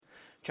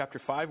chapter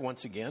 5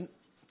 once again.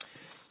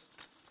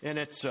 And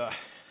it's a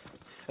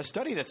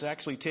study that's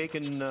actually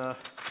taken, I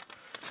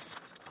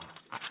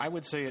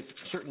would say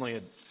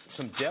certainly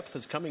some depth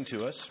is coming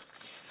to us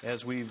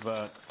as we've,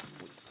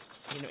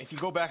 if you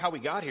go back how we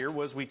got here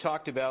was we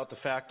talked about the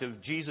fact of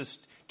Jesus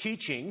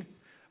teaching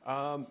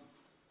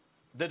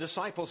the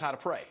disciples how to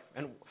pray.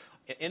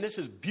 And this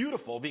is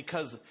beautiful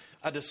because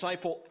a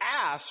disciple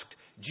asked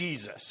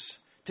Jesus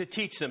to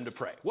teach them to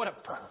pray. What a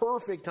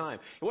perfect time.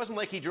 It wasn't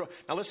like he drove.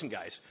 Now listen,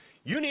 guys,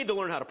 you need to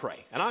learn how to pray.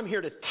 And I'm here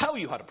to tell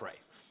you how to pray.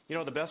 You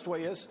know the best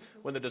way is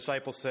when the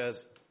disciple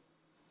says,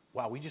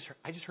 wow,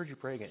 I just heard you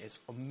pray again. It's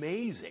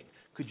amazing.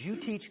 Could you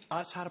teach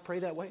us how to pray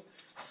that way?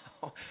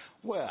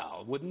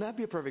 Well, wouldn't that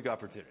be a perfect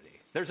opportunity?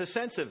 There's a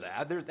sense of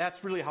that.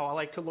 That's really how I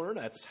like to learn.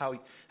 That's how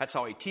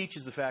he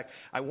teaches the fact.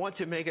 I want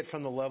to make it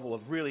from the level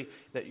of really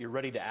that you're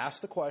ready to ask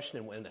the question.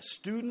 And when a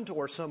student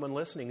or someone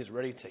listening is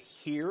ready to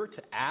hear,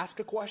 to ask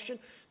a question,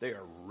 they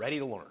are ready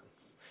to learn.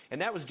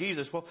 And that was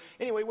Jesus. Well,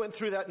 anyway, we went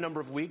through that number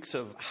of weeks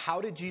of how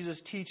did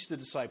Jesus teach the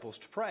disciples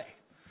to pray.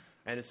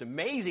 And it's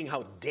amazing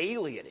how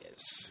daily it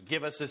is.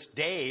 Give us this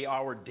day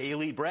our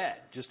daily bread.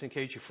 Just in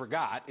case you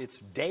forgot, it's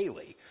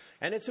daily.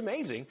 And it's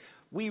amazing.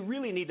 We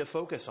really need to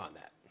focus on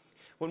that.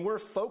 When we're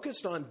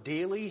focused on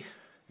daily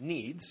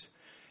needs,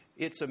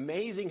 it's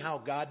amazing how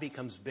God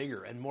becomes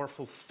bigger and more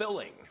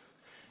fulfilling.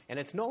 And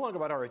it's no longer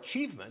about our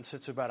achievements,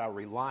 it's about our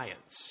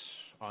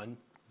reliance on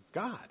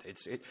God.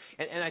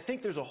 And I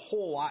think there's a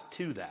whole lot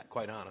to that,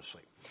 quite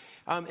honestly.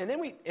 And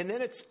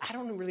then it's I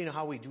don't really know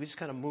how we just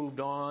kind of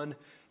moved on.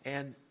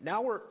 And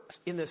now we're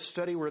in this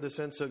study where the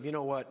sense of, you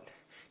know what,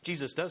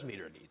 Jesus does meet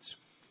our needs.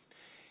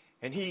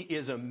 And he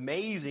is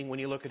amazing when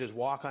you look at his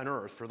walk on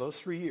earth for those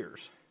 3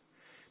 years.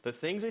 The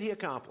things that he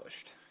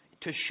accomplished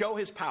to show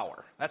his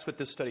power, that's what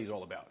this study is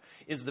all about,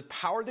 is the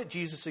power that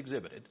Jesus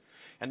exhibited.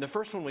 And the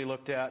first one we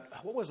looked at,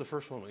 what was the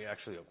first one we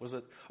actually,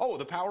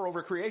 the power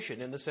over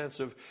creation in the sense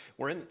of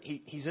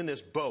he's in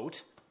this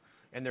boat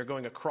and they're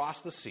going across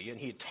the sea and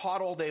he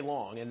taught all day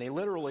long and they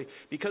literally,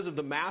 because of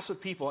the mass of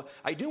people,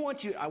 I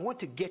want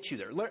to get you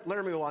there.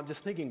 Laramie, while I'm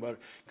just thinking about it,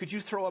 could you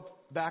throw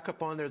back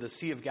up on there the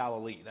Sea of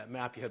Galilee? That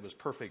map you had was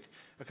perfect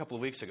a couple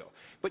of weeks ago.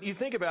 But you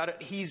think about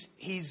it,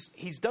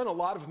 he's done a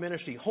lot of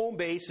ministry. Home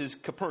base is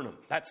Capernaum.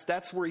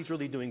 That's where he's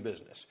really doing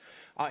business.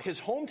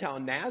 His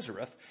hometown,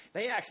 Nazareth,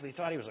 they actually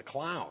thought he was a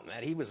clown,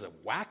 that he was a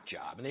whack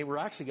job, and they were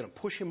actually going to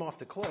push him off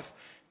the cliff.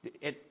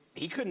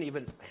 He couldn't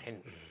even...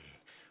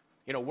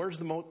 where's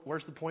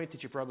the point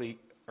that you probably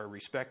are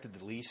respected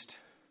the least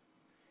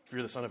if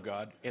you're the Son of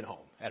God? At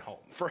home.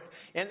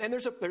 And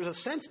there's a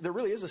sense, there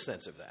really is a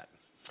sense of that.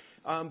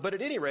 But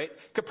at any rate,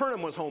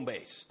 Capernaum was home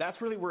base.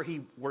 That's really where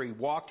he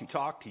walked, he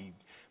talked,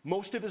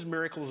 most of his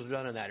miracles were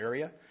done in that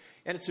area.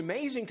 And it's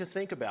amazing to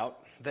think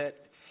about that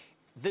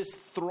this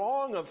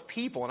throng of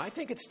people, and I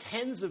think it's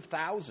tens of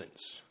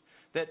thousands,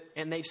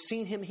 and they've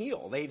seen him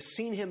heal. They've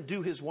seen him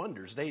do his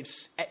wonders. They've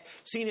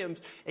seen him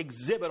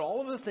exhibit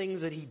all of the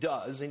things that he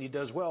does, and he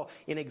does well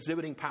in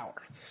exhibiting power.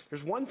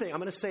 There's one thing, I'm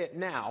going to say it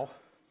now,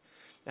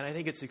 and I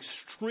think it's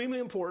extremely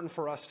important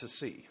for us to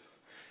see.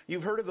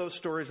 You've heard of those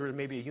stories where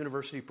maybe a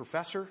university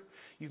professor,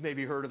 you've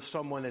maybe heard of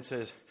someone that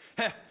says,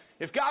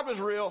 if God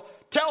was real,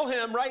 tell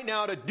him right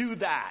now to do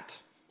that.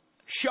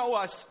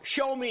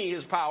 Show me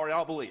his power, and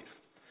I'll believe.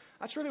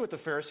 That's really what the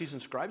Pharisees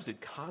and scribes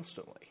did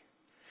constantly.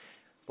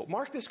 But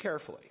mark this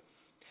carefully.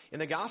 In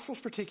the Gospels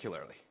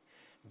particularly,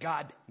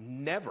 God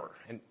never,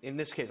 and in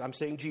this case I'm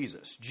saying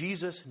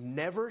Jesus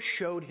never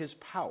showed his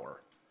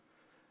power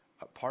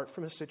apart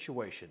from a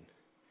situation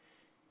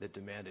that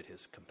demanded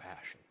his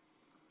compassion.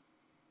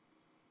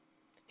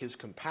 His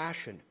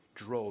compassion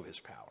drove his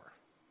power.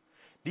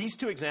 These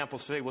two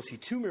examples today, we'll see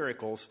two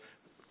miracles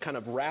kind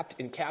of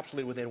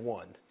encapsulated within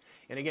one.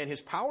 And again,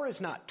 his power is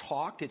not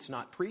talked, it's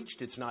not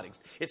preached, it's not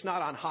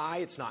on high,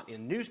 it's not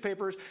in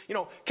newspapers.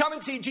 Come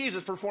and see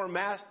Jesus perform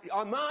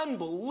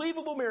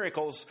unbelievable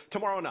miracles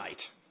tomorrow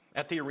night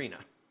at the arena.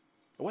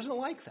 It wasn't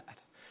like that.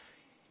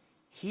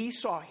 He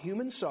saw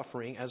human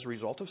suffering as a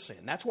result of sin.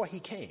 That's why he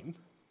came.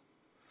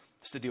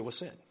 It's to deal with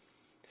sin.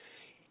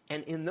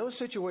 And in those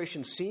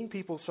situations, seeing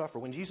people suffer,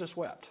 when Jesus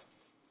wept,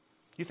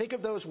 you think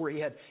of those where he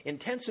had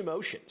intense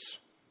emotions.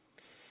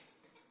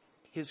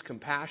 His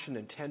compassion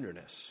and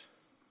tenderness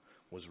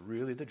was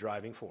really the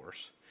driving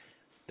force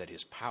that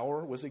his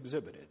power was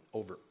exhibited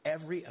over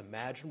every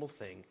imaginable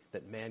thing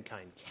that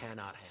mankind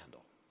cannot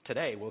handle.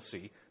 Today, we'll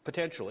see,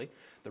 potentially,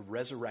 the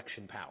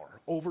resurrection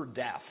power over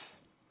death.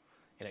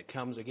 And it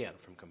comes, again,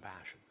 from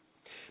compassion.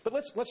 But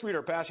let's read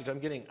our passage.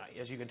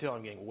 As you can tell,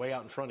 I'm getting way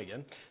out in front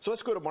again. So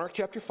let's go to Mark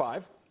chapter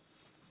 5,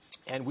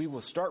 and we will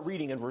start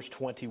reading in verse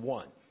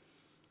 21.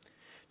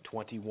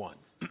 21.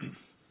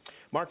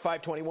 Mark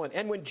 5:21,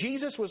 and when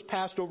Jesus was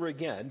passed over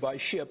again by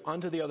ship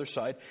unto the other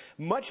side,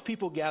 much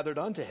people gathered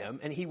unto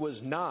him, and he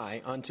was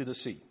nigh unto the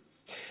sea.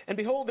 And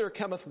behold, there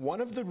cometh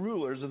one of the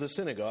rulers of the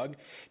synagogue,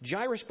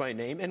 Jairus by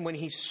name, and when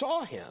he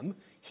saw him,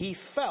 he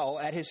fell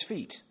at his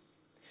feet,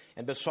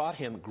 and besought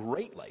him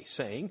greatly,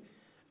 saying,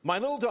 My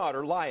little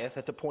daughter lieth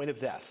at the point of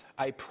death.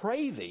 I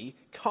pray thee,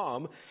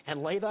 come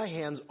and lay thy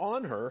hands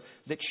on her,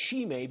 that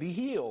she may be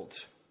healed,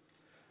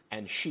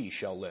 and she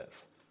shall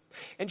live.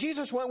 And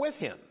Jesus went with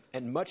him,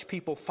 and much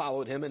people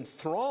followed him and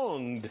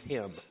thronged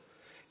him.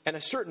 And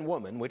a certain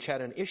woman, which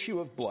had an issue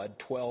of blood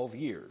 12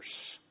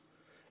 years,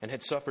 and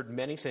had suffered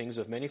many things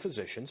of many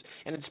physicians,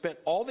 and had spent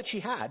all that she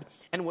had,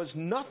 and was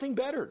nothing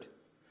bettered,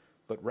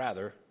 but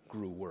rather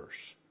grew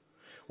worse.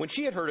 When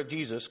she had heard of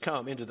Jesus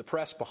come into the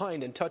press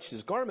behind and touched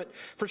his garment,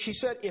 for she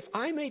said, if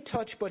I may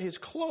touch but his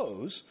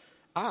clothes,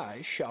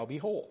 I shall be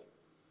whole.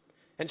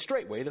 And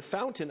straightway the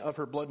fountain of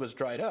her blood was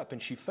dried up,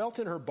 and she felt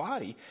in her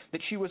body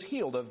that she was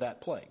healed of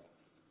that plague.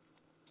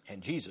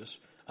 And Jesus,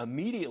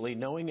 immediately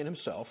knowing in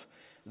himself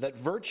that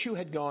virtue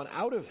had gone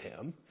out of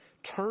him,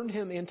 turned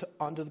him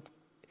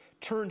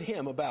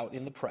about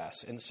in the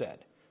press and said,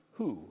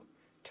 who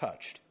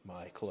touched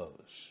my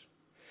clothes?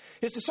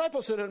 His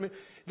disciples said unto him,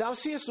 thou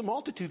seest the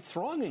multitude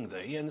thronging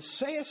thee, and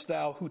sayest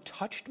thou, who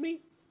touched me?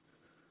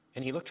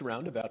 And he looked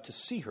around about to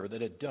see her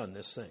that had done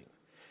this thing.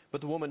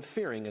 But the woman,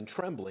 fearing and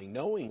trembling,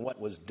 knowing what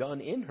was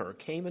done in her,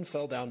 came and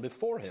fell down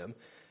before him,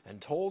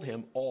 and told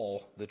him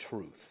all the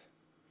truth.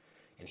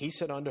 And he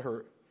said unto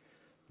her,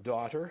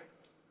 daughter,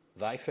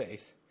 thy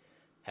faith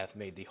hath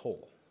made thee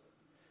whole.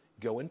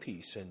 Go in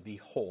peace, and be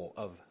whole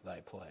of thy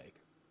plague.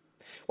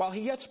 While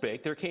he yet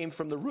spake, there came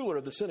from the ruler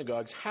of the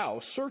synagogue's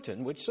house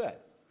certain which said,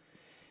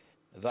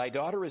 thy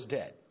daughter is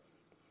dead.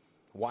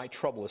 Why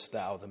troublest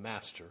thou the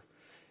master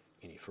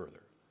any further?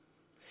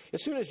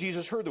 As soon as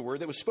Jesus heard the word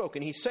that was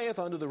spoken, he saith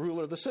unto the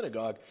ruler of the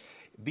synagogue,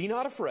 be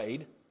not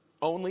afraid,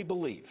 only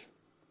believe.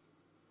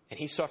 And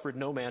he suffered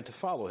no man to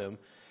follow him,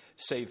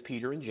 save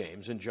Peter and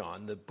James and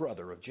John, the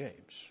brother of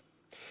James.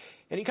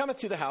 And he cometh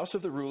to the house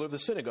of the ruler of the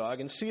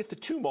synagogue, and seeth the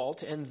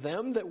tumult, and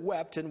them that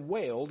wept and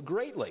wailed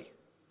greatly.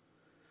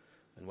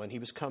 And when he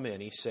was come in,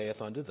 he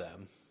saith unto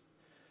them,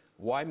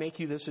 why make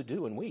you this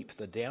ado and weep?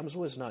 The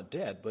damsel is not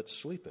dead, but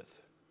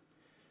sleepeth.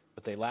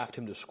 But they laughed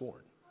him to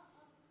scorn.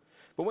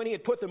 But when he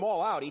had put them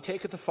all out, he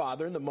taketh the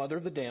father and the mother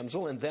of the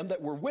damsel, and them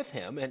that were with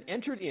him, and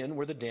entered in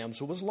where the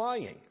damsel was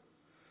lying.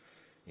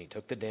 And he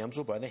took the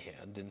damsel by the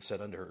hand, and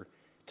said unto her,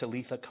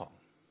 Talitha cum,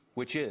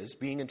 which is,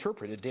 being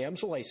interpreted,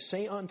 damsel, I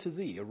say unto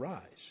thee,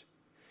 arise.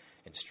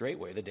 And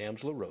straightway the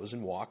damsel arose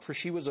and walked, for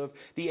she was of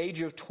the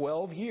age of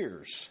 12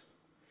 years.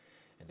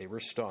 And they were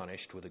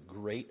astonished with a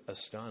great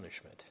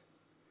astonishment.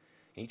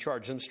 And he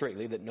charged them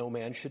straitly that no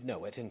man should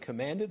know it, and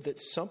commanded that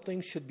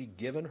something should be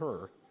given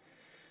her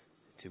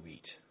to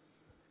eat.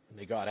 And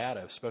may God add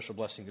a special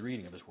blessing to the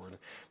reading of his word.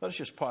 Let us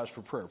just pause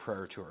for prayer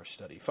prior to our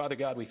study. Father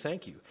God, we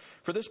thank you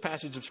for this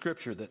passage of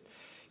Scripture that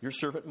your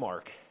servant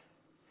Mark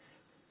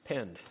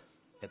penned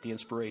at the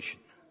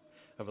inspiration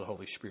of the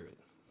Holy Spirit,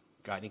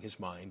 guiding his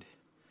mind,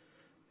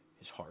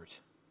 his heart,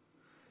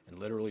 and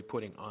literally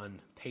putting on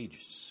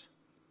pages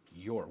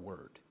your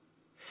word.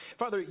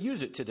 Father,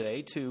 use it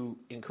today to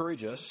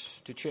encourage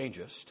us, to change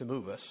us, to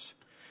move us,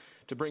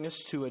 to bring us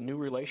to a new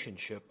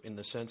relationship in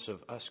the sense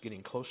of us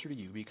getting closer to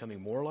you,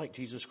 becoming more like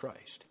Jesus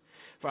Christ.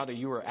 Father,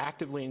 you are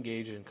actively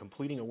engaged in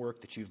completing a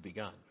work that you've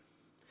begun.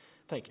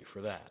 Thank you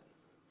for that.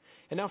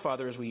 And now,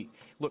 Father, as we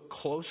look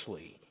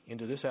closely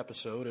into this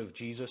episode of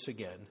Jesus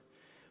again,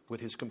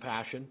 with his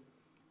compassion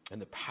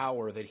and the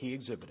power that he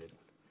exhibited,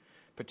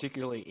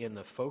 particularly in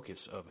the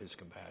focus of his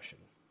compassion,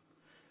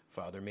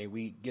 Father, may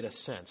we get a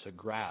sense, a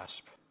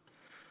grasp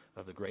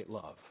of the great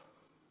love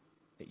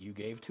that you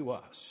gave to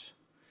us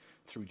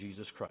through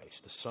Jesus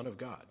Christ, the Son of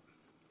God,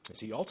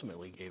 as he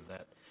ultimately gave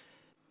that,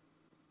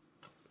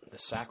 the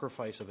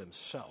sacrifice of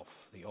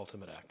himself, the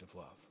ultimate act of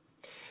love.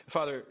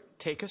 Father,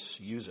 take us,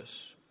 use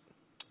us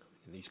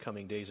in these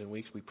coming days and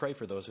weeks. We pray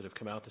for those that have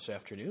come out this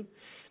afternoon,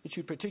 that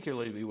you'd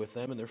particularly be with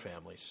them and their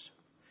families.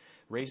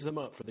 Raise them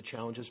up for the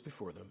challenges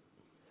before them.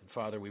 And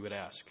Father, we would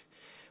ask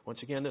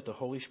once again that the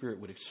Holy Spirit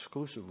would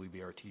exclusively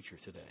be our teacher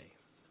today.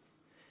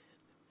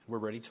 We're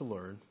ready to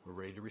learn. We're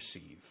ready to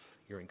receive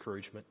your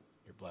encouragement,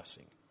 your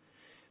blessing.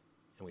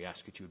 And we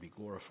ask that you would be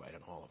glorified in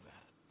all of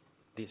that.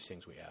 These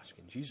things we ask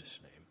in Jesus'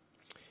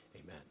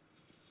 name. Amen.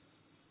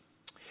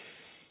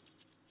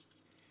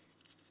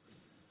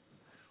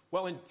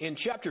 Well, in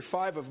chapter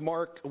 5 of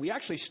Mark, we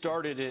actually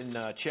started in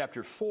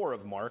chapter 4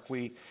 of Mark.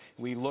 We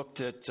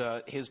looked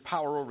at his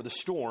power over the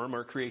storm,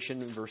 or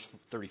creation, in verse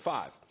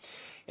 35.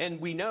 And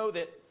we know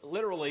that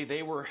literally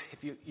they were,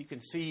 if you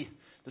can see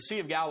the Sea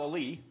of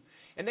Galilee,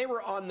 and they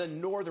were on the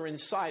northern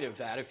side of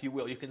that, if you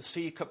will. You can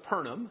see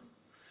Capernaum,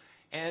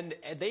 and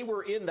they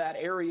were in that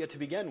area to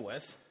begin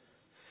with.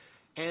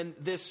 And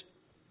this,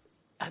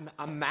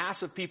 a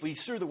mass of people, you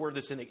see the word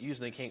that's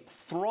used in the King,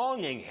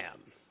 thronging him.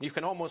 You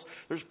can almost,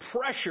 there's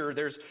pressure,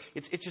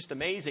 it's just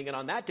amazing. And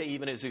on that day,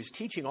 even as he was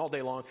teaching all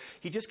day long,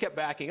 he just kept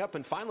backing up.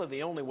 And finally,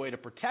 the only way to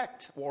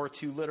protect or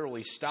to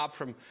literally stop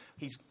from,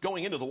 he's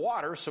going into the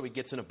water, so he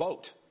gets in a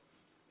boat.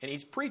 And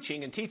he's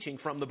preaching and teaching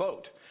from the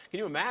boat. Can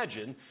you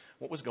imagine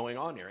what was going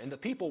on here? And the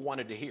people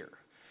wanted to hear.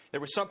 There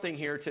was something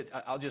here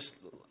I'll just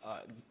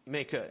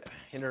make an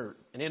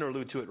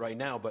interlude to it right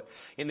now. But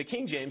in the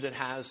King James, it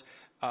has,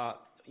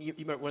 you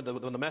remember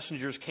when the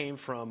messengers came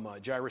from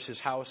Jairus'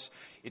 house,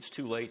 it's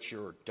too late,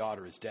 your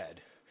daughter is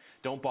dead.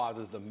 Don't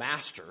bother the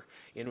master.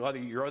 In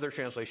your other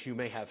translation, you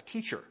may have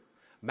teacher,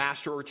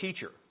 master or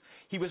teacher.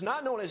 He was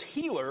not known as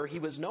healer. He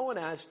was known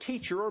as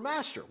teacher or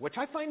master, which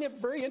I find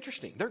very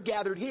interesting. They're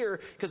gathered here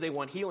because they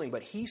want healing,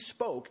 but he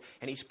spoke,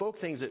 and he spoke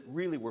things that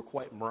really were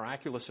quite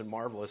miraculous and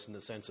marvelous in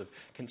the sense of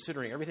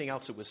considering everything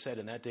else that was said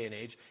in that day and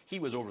age. He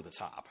was over the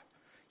top.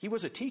 He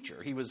was a teacher.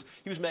 He was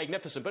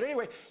magnificent. But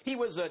anyway, he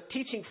was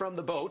teaching from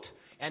the boat,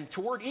 and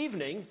toward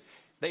evening,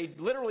 they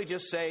literally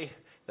just say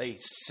they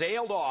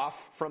sailed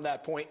off from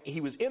that point.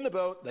 He was in the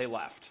boat. They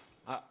left.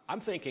 I'm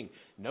thinking,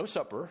 no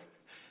supper.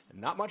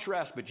 Not much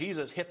rest, but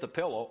Jesus hit the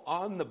pillow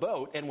on the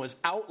boat and was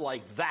out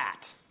like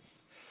that.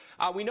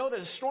 We know that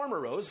a storm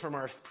arose from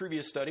our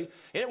previous study,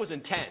 and it was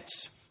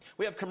intense.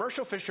 We have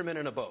commercial fishermen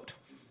in a boat.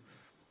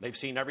 They've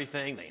seen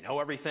everything. They know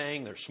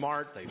everything. They're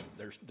smart.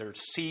 They're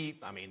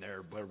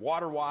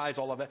water-wise,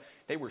 all of that.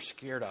 They were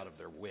scared out of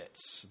their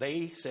wits.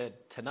 They said,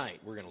 tonight,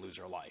 we're going to lose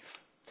our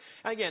life.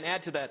 And again,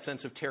 add to that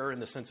sense of terror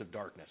and the sense of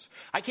darkness.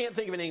 I can't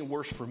think of anything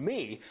worse for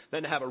me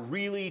than to have a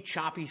really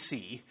choppy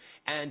sea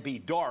and be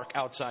dark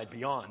outside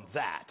beyond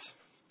that.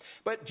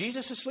 But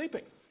Jesus is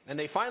sleeping. And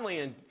they finally,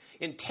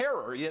 in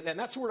terror, and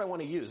that's the word I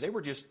want to use, they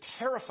were just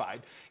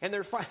terrified. And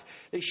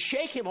they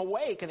shake him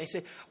awake and they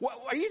say,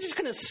 are you just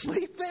going to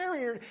sleep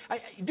there?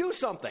 Do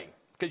something.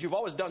 Because you've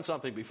always done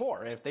something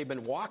before. And if they've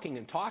been walking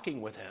and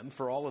talking with him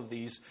for all of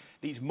these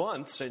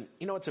months, and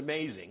it's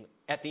amazing.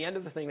 At the end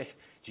of the thing,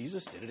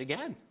 Jesus did it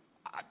again.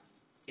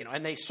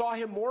 And they saw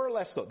him more or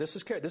less, though. This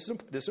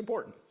is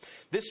important.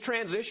 This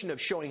transition of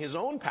showing his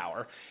own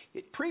power,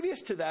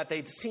 previous to that,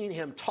 they'd seen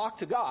him talk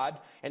to God,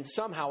 and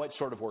somehow it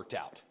sort of worked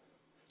out.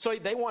 So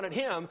they wanted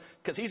him,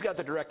 because he's got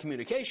the direct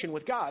communication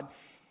with God.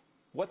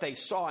 What they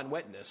saw and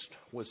witnessed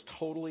was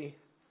totally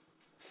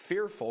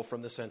fearful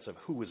from the sense of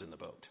who was in the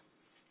boat.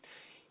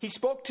 He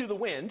spoke to the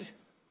wind,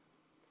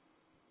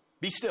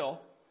 be still,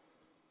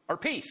 or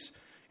peace,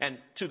 and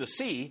to the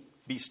sea,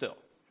 be still.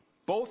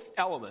 Both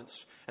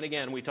elements, and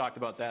again, we talked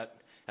about that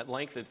at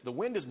length. If the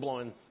wind is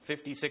blowing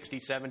 50, 60,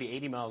 70,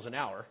 80 miles an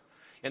hour,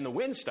 and the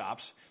wind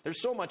stops,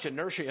 there's so much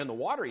inertia in the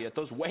water yet,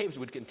 those waves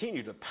would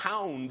continue to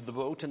pound the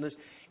boat, and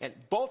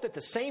both at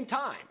the same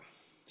time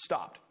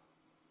stopped.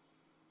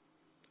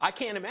 I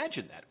can't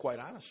imagine that, quite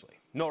honestly,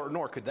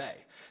 nor could they.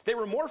 They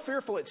were more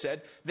fearful, it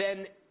said,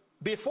 than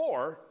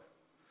before,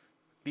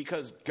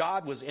 because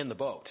God was in the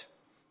boat.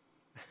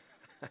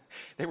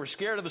 They were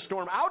scared of the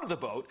storm out of the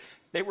boat.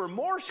 They were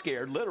more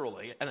scared,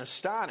 literally, and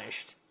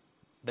astonished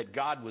that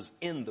God was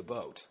in the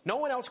boat. No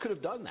one else could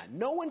have done that.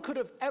 No one could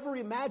have ever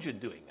imagined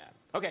doing that.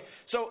 Okay,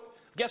 so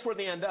guess where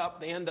they end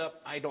up? They end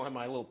up, I don't have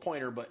my little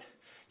pointer, but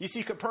you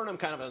see Capernaum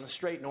kind of in the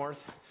straight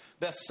north.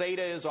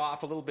 Bethsaida is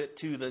off a little bit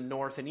to the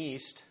north and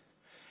east.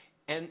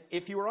 And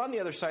if you were on the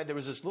other side, there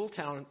was this little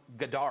town,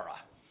 Gadara.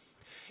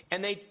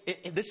 And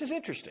this is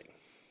interesting.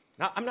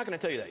 Now, I'm not going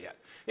to tell you that yet.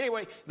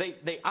 Anyway,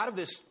 they out of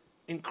this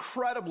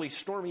incredibly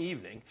stormy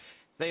evening,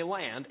 they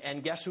land,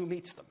 and guess who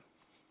meets them?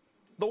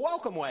 The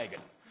welcome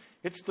wagon.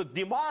 It's the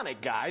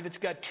demonic guy that's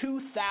got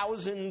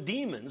 2,000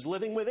 demons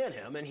living within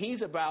him, and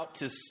he's about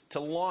to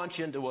launch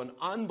into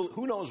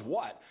who knows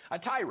what, a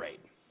tirade.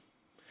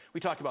 We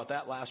talked about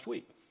that last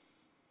week.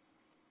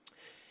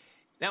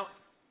 Now,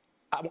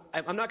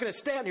 I'm not going to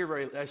stay here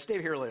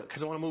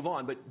because I want to move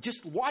on, but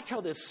just watch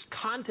how this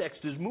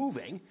context is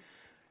moving.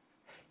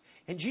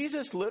 And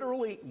Jesus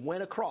literally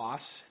went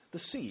across the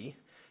sea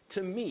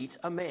to meet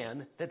a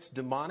man that's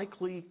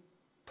demonically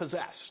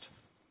possessed.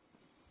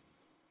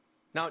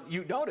 Now,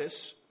 you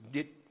notice,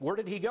 where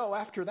did he go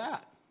after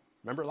that?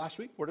 Remember last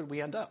week? Where did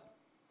we end up?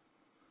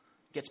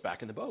 Gets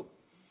back in the boat.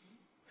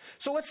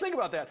 So let's think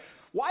about that.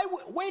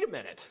 Wait a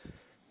minute.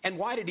 And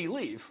why did he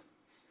leave?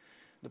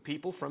 The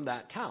people from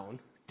that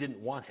town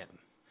didn't want him.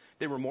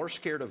 They were more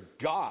scared of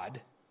God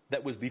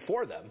that was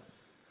before them,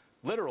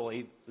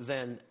 literally,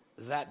 than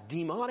that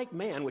demonic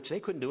man, which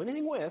they couldn't do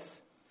anything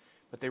with,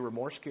 but they were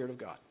more scared of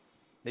God.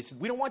 They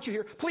said, we don't want you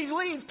here. Please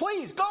leave.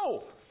 Please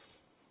go.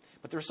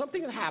 But there was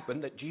something that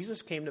happened that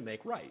Jesus came to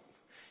make right.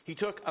 He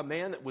took a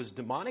man that was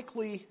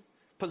demonically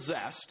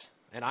possessed,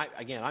 and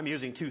I'm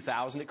using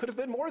 2,000. It could have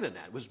been more than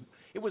that.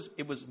 It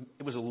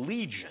was a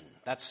legion.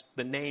 That's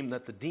the name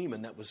that the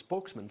demon that was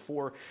spokesman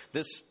for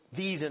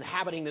these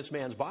inhabiting this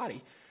man's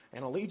body.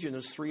 And a legion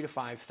is 3,000 to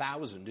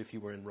 5,000 if you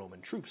were in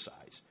Roman troop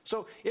size.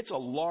 So it's a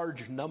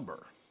large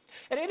number.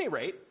 At any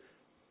rate,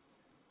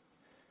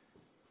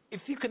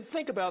 if you can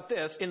think about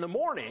this, in the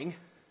morning,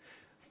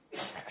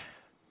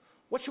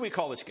 what should we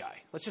call this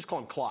guy? Let's just call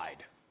him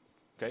Clyde.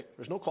 Okay?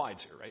 There's no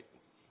Clydes here, right?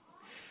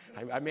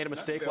 I made a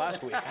mistake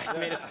last week.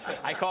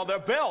 I called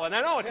him Bill, and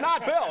I know it's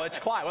not Bill, it's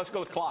Clyde. Let's go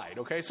with Clyde,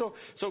 okay? So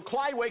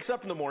Clyde wakes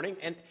up in the morning,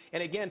 and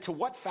again, to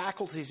what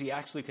faculties he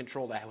actually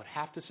controlled, I would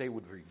have to say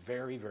would be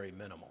very, very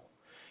minimal.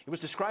 It was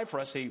described for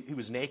us, he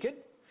was naked.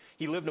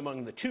 He lived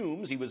among the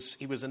tombs. He was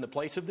in the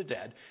place of the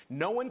dead.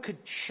 No one could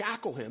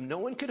shackle him. No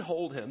one could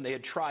hold him. They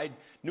had tried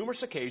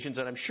numerous occasions,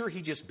 and I'm sure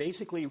he just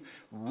basically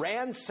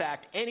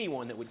ransacked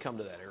anyone that would come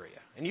to that area.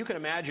 And you can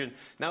imagine,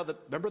 now,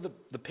 remember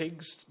the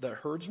pigs, the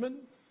herdsmen?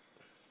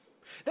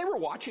 They were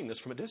watching this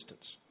from a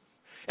distance.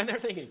 And they're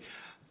thinking,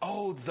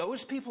 oh,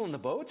 those people in the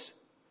boats?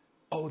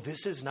 Oh,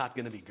 this is not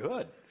going to be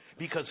good.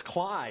 Because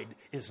Clyde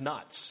is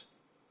nuts.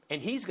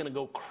 And he's going to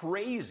go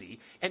crazy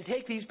and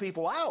take these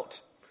people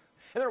out.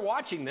 And they're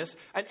watching this,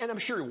 and I'm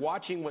sure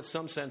watching with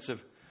some sense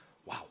of,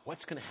 wow,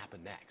 what's going to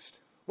happen next?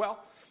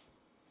 Well,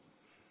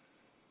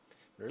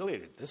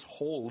 really, this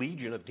whole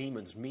legion of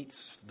demons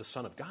meets the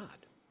Son of God.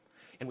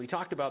 And we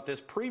talked about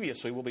this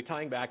previously. We'll be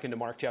tying back into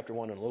Mark chapter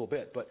 1 in a little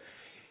bit. But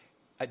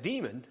a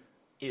demon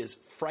is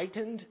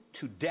frightened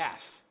to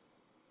death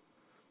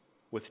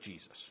with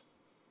Jesus.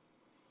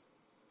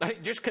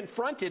 Just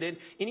confronted, and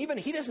even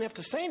he doesn't have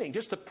to say anything,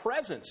 just the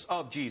presence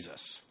of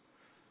Jesus.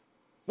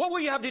 What will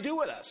you have to do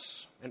with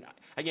us? And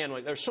again,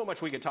 there's so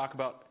much we could talk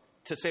about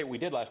to say what we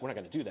did last. We're not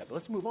going to do that, but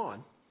let's move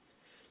on.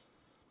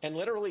 And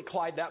literally,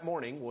 Clyde that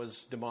morning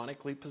was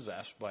demonically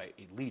possessed by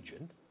a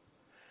legion.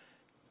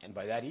 And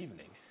by that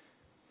evening,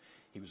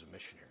 he was a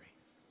missionary.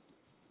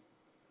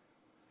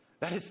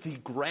 That is the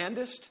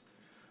grandest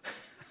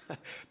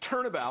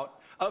turnabout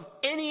of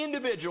any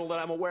individual that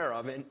I'm aware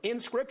of, in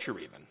Scripture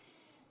even.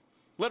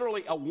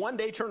 Literally, a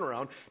one-day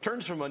turnaround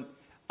turns from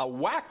a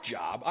whack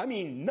job, I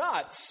mean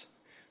nuts,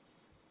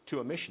 to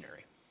a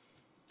missionary.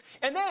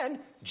 And then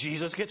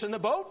Jesus gets in the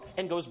boat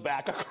and goes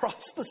back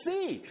across the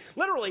sea.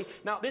 Literally,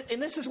 now,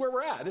 and this is where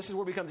we're at. This is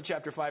where we come to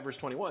chapter 5, verse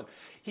 21.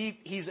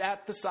 He's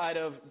at the side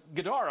of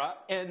Gadara,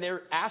 and they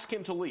ask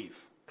him to leave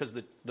because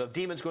the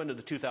demons go into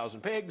the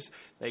 2,000 pigs.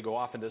 They go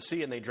off into the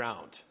sea, and they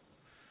drowned.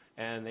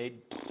 And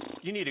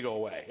you need to go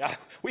away.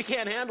 We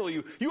can't handle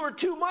you. You are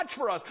too much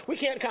for us. We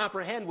can't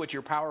comprehend what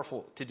you're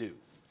powerful to do.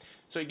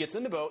 So he gets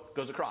in the boat,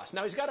 goes across.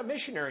 Now, he's got a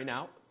missionary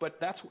now,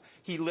 but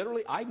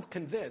I'm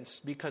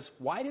convinced, because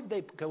why did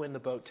they go in the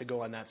boat to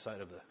go on that side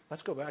of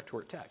let's go back to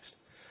our text.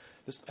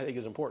 This, I think,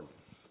 is important.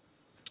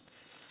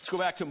 Let's go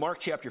back to Mark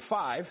chapter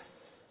 5,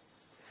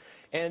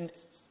 and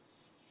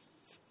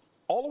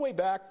all the way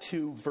back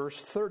to verse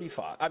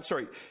 35.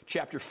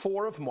 Chapter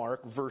 4 of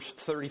Mark, verse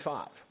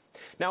 35.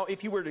 Now,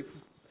 if you were to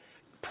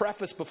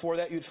preface before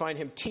that, you'd find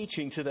him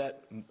teaching to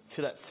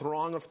that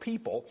throng of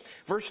people.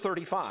 Verse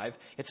 35,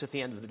 it's at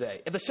the end of the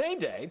day. At the same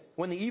day,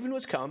 when the even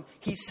was come,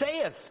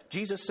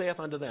 Jesus saith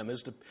unto them,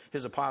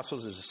 his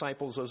apostles, his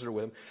disciples, those that are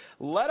with him,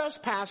 let us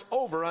pass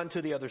over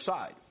unto the other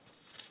side.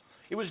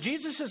 It was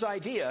Jesus'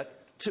 idea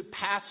to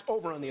pass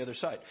over on the other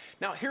side.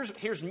 Now,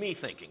 here's me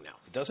thinking now.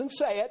 It doesn't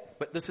say it,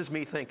 but this is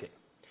me thinking.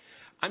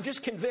 I'm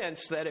just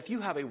convinced that if you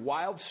have a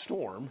wild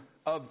storm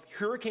of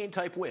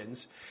hurricane-type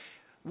winds,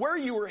 where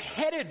you were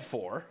headed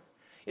for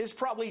is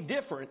probably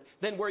different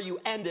than where you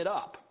ended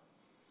up.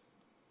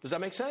 Does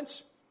that make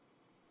sense?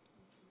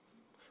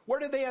 Where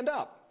did they end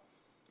up?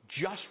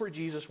 Just where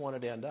Jesus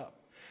wanted to end up.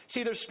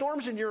 See, there's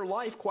storms in your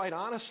life, quite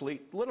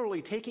honestly,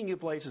 literally taking you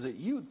places that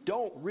you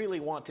don't really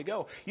want to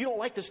go. You don't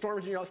like the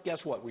storms in your life.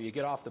 Guess what? Where you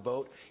get off the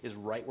boat is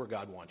right where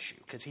God wants you,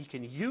 because he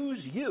can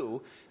use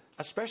you,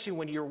 especially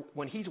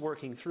when he's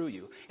working through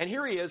you. And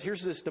here he is.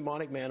 Here's this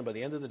demonic man. And by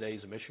the end of the day,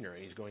 he's a missionary.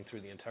 And he's going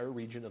through the entire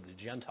region of the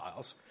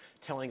Gentiles,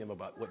 telling them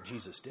about what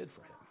Jesus did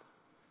for him.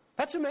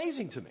 That's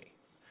amazing to me.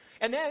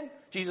 And then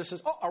Jesus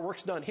says, oh, our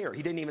work's done here.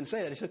 He didn't even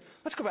say that. He said,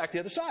 let's go back to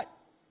the other side.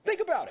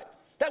 Think about it.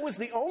 That was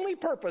the only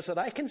purpose that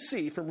I can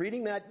see from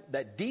reading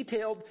that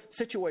detailed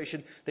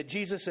situation, that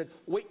Jesus said,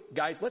 wait,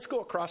 guys, let's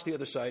go across the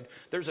other side.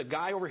 There's a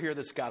guy over here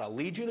that's got a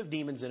legion of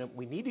demons in him.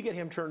 We need to get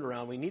him turned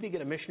around. We need to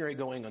get a missionary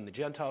going on the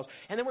Gentiles.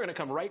 And then we're going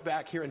to come right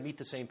back here and meet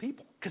the same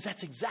people, because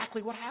that's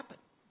exactly what happened.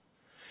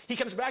 He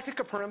comes back to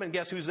Capernaum, and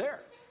guess who's there?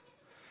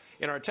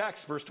 In our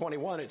text, verse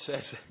 21, it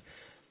says,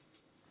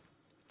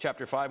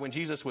 chapter 5, when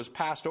Jesus was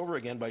passed over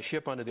again by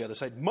ship unto the other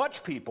side,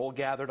 much people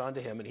gathered unto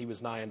him, and he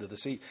was nigh unto the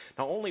sea.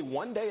 Now, only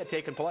one day had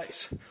taken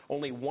place.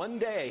 Only one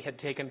day had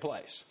taken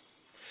place.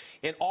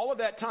 In all of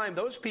that time,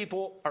 those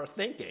people are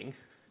thinking,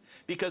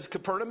 because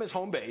Capernaum is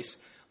home base,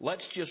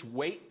 let's just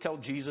wait till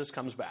Jesus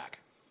comes back.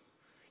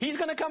 He's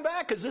going to come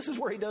back, because this is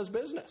where he does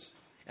business.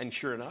 And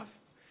sure enough,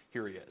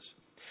 here he is.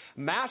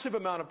 Massive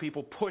amount of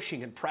people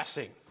pushing and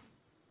pressing.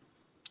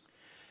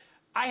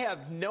 I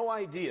have no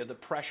idea the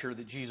pressure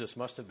that Jesus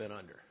must have been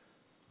under.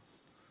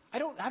 I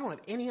don't have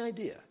any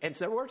idea. And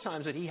there were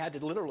times that he had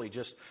to literally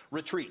just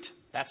retreat.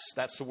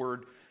 That's the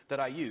word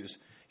that I use.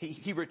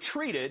 He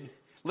retreated,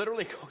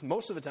 literally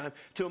most of the time,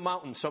 to a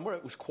mountain somewhere.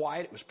 It was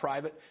quiet, it was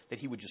private, that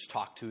he would just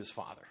talk to his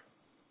Father.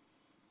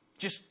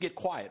 Just get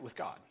quiet with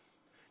God.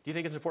 Do you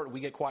think it's important we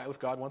get quiet with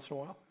God once in a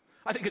while?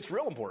 I think it's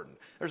real important.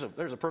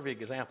 There's a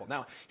perfect example.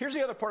 Now, here's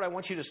the other part I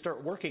want you to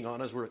start working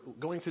on as we're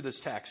going through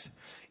this text,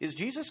 is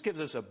Jesus gives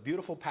us a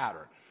beautiful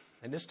pattern.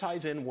 And this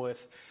ties in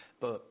with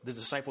the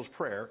disciples'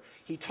 prayer.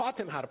 He taught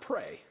them how to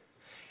pray.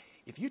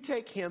 If you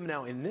take him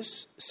now in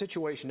this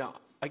situation, now,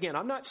 again,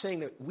 I'm not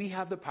saying that we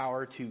have the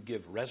power to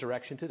give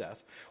resurrection to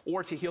death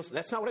or to heal.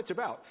 That's not what it's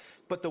about.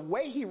 But the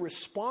way he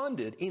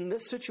responded in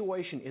this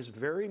situation is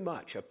very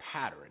much a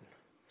pattern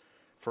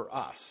for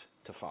us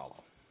to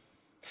follow.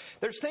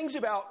 There's things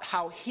about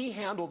how he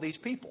handled these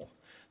people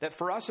that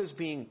for us as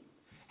being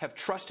have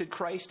trusted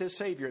Christ as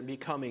Savior and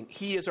becoming,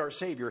 He is our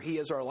Savior, He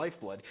is our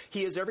lifeblood,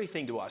 He is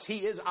everything to us,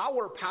 He is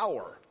our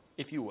power,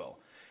 if you will.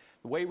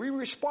 The way we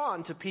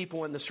respond to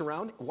people in the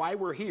surrounding, why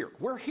we're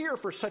here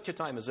for such a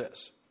time as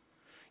this.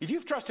 If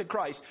you've trusted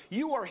Christ,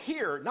 you are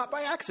here not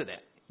by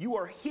accident. You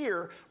are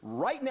here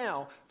right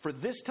now for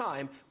this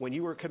time when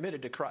you are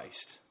committed to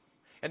Christ.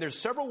 And there's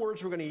several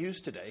words we're going to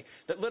use today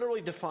that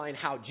literally define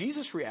how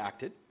Jesus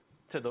reacted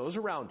to those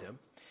around him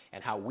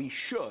and how we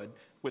should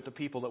with the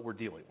people that we're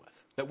dealing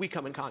with, that we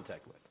come in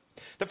contact with.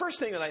 The first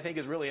thing that I think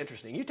is really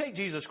interesting, you take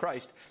Jesus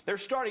Christ, they're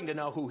starting to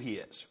know who he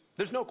is.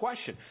 There's no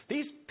question.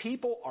 These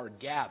people are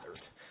gathered.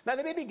 Now,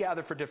 they may be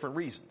gathered for different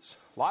reasons.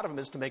 A lot of them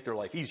is to make their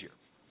life easier.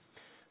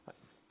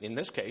 In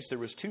this case, there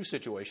was two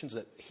situations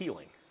that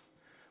healing.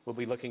 We'll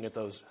be looking at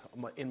those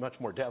in much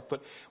more depth.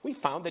 But we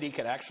found that he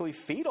could actually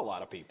feed a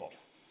lot of people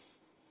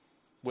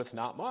with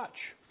not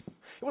much.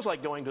 It was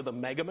like going to the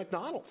mega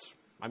McDonald's.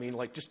 I mean,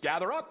 like, just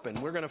gather up, and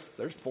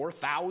there's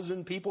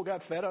 4,000 people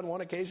got fed on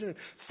one occasion, and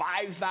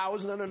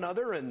 5,000 on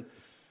another, and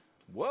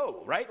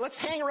whoa, right? Let's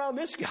hang around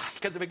this guy,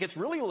 because if it gets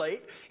really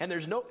late and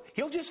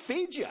he'll just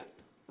feed you,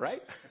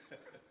 right?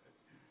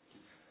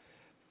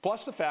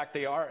 Plus the fact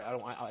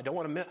I don't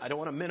want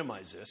to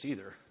minimize this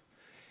either.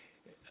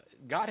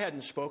 God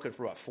hadn't spoken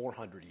for about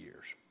 400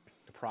 years.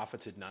 The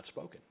prophets had not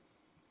spoken.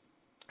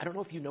 I don't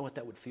know if you know what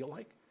that would feel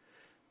like.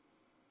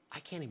 I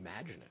can't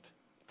imagine it,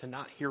 to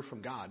not hear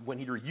from God when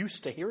you're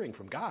used to hearing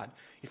from God.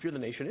 If you're the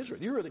nation of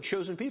Israel, you're the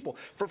chosen people.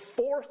 For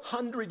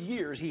 400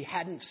 years, he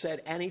hadn't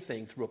said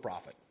anything through a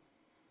prophet.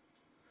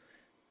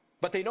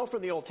 But they know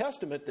from the Old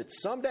Testament that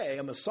someday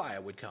a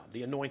Messiah would come,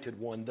 the anointed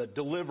one, the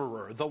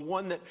deliverer, the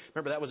one that,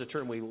 remember that was a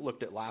term we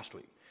looked at last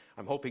week.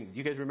 I'm hoping,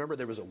 you guys remember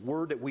there was a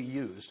word that we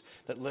used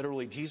that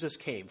literally Jesus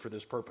came for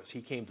this purpose.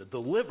 He came to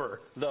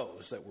deliver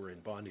those that were in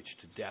bondage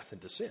to death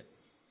and to sin.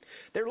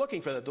 They're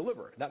looking for that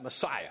deliverer, that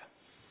Messiah.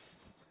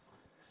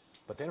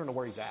 But they don't know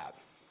where he's at.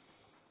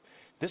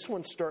 This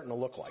one's starting to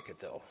look like it,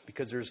 though,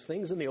 because there's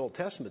things in the Old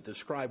Testament that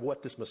describe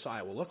what this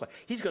Messiah will look like.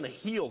 He's going to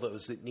heal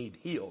those that need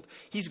healed.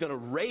 He's going to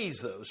raise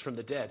those from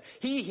the dead.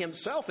 He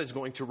himself is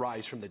going to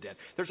rise from the dead.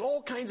 There's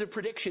all kinds of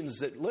predictions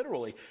that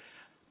literally,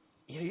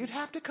 you'd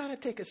have to kind of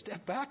take a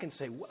step back and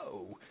say,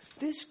 whoa,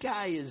 this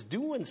guy is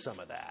doing some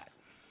of that.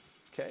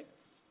 Okay?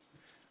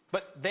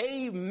 But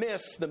they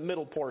miss the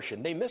middle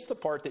portion. They miss the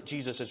part that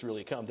Jesus has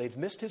really come. They've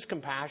missed his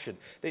compassion.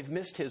 They've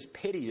missed his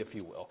pity, if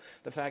you will.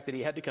 The fact that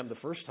he had to come the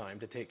first time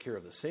to take care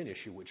of the sin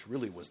issue, which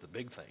really was the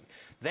big thing.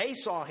 They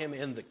saw him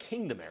in the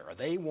kingdom era.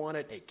 They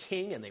wanted a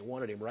king, and they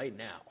wanted him right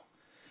now.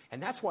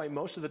 And that's why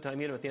most of the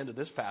time, at the end of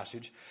this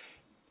passage,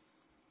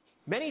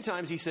 many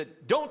times he said,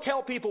 don't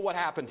tell people what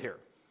happened here.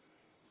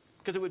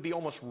 Because it would be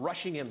almost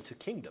rushing him to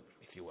kingdom,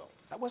 if you will.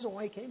 That wasn't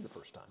why he came the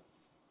first time.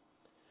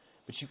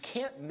 But you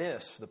can't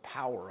miss the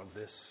power of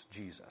this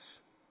Jesus.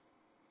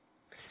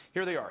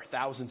 Here they are,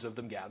 thousands of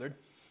them gathered.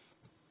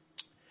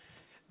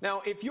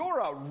 Now, if you're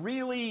a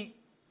really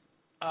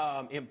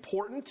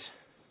important,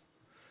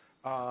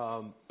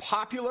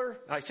 popular,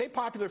 and I say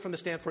popular from the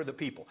standpoint of the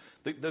people,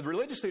 the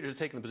religious leaders are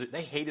taking the position,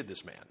 they hated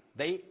this man.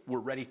 They were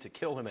ready to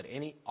kill him at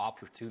any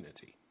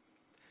opportunity.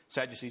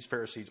 Sadducees,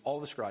 Pharisees, all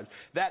the scribes,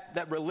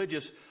 that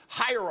religious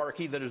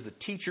hierarchy that is the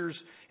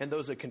teachers and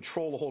those that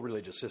control the whole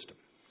religious system.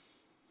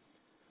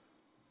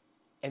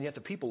 And yet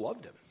the people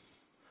loved him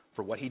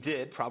for what he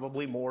did,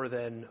 probably more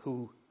than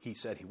who he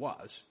said he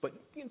was. But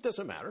it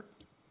doesn't matter.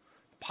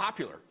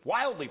 Popular,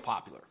 wildly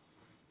popular.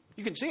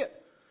 You can see it.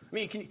 I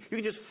mean, you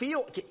can just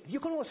feel, you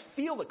can almost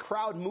feel the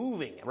crowd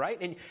moving, right?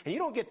 And you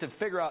don't get to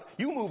figure out,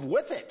 you move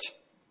with it.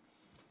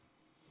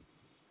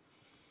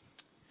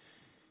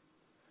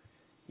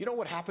 You know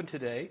what happened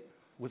today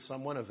with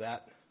someone of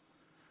that,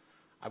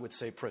 I would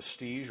say,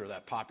 prestige or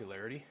that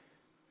popularity?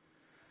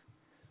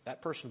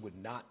 That person would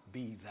not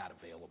be that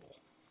available.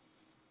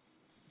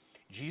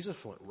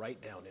 Jesus went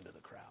right down into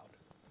the crowd.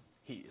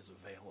 He is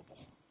available.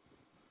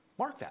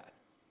 Mark that.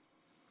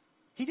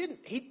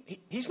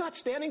 He's not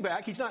standing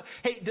back. He's not,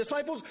 hey,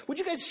 disciples, would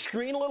you guys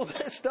screen a little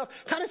bit of stuff?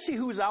 Kind of see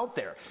who's out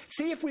there.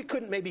 See if we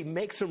couldn't maybe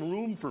make some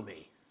room for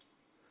me.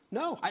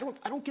 No, I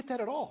don't get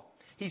that at all.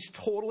 He's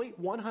totally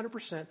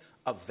 100%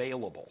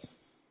 available.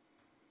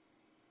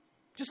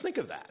 Just think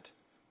of that.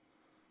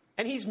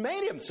 And he's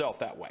made himself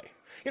that way.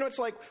 It's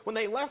like when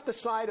they left the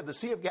side of the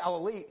Sea of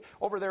Galilee,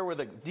 over there where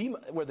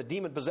the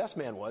demon-possessed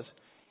man was,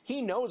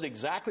 he knows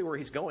exactly where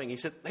he's going. He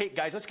said, hey,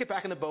 guys, let's get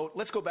back in the boat.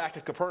 Let's go back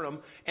to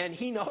Capernaum. And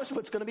he knows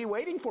what's going to be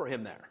waiting for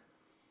him there.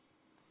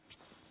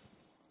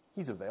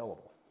 He's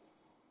available.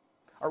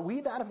 Are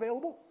we that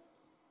available?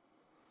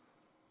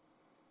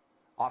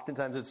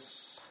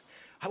 Oftentimes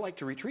I like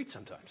to retreat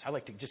sometimes. I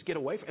like to just get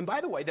away from. And by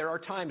the way, there are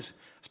times,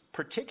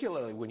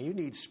 particularly when you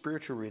need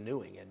spiritual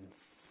renewing and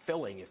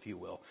filling, if you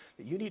will,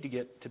 that you need to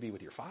get to be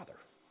with your Father.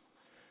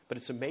 But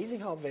it's amazing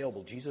how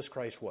available Jesus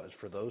Christ was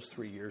for those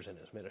 3 years in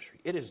his ministry.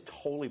 It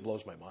totally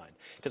blows my mind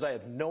because I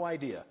have no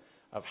idea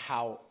of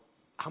how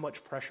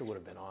much pressure would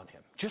have been on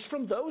him just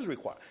from those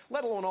requirements,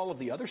 let alone all of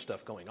the other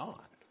stuff going on.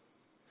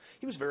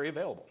 He was very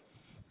available.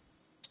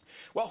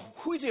 Well,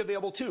 who is he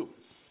available to?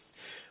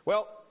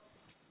 Well,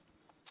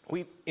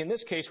 in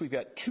this case, we've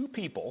got two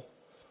people.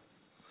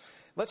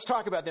 Let's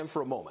talk about them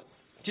for a moment.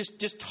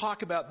 Just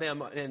talk about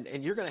them,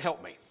 and you're going to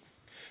help me.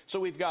 So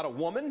we've got a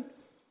woman,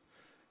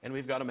 and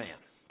we've got a man,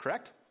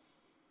 correct?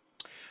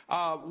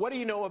 What do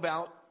you know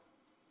about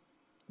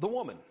the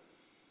woman?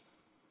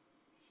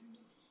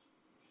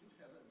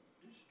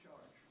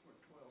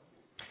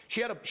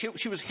 She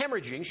was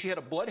hemorrhaging. She had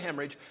a blood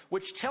hemorrhage,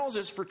 which tells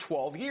us for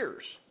 12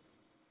 years.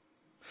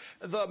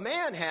 The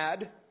man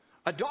had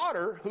a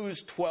daughter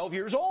who's 12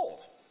 years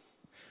old.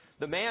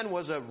 The man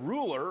was a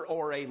ruler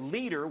or a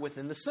leader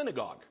within the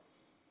synagogue.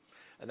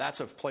 And that's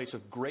a place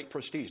of great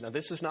prestige. Now,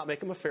 this does not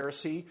make him a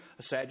Pharisee,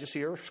 a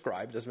Sadducee, or a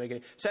scribe. Doesn't make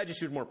any.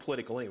 Sadducee was more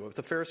political anyway, but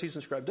the Pharisees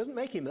and scribes doesn't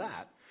make him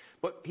that.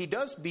 But he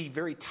does be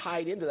very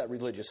tied into that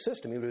religious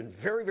system. He would have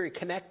been very, very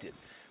connected.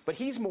 But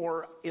he's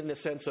more in the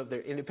sense of,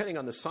 and depending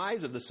on the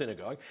size of the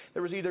synagogue,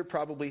 there was either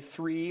probably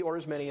 3 or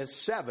as many as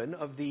 7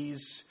 of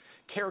these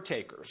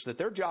caretakers, that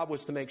their job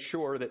was to make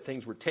sure that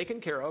things were taken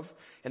care of,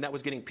 and that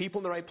was getting people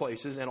in the right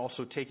places and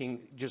also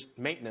taking just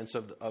maintenance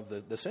of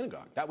the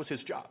synagogue. That was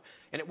his job.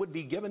 And it would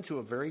be given to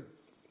a very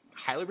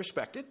highly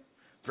respected,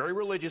 very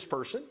religious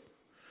person.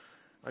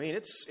 I mean,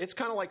 it's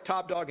kind of like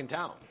top dog in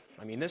town.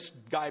 I mean, this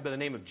guy by the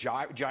name of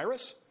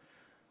Jairus,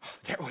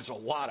 there was a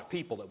lot of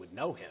people that would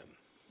know him.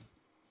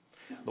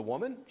 The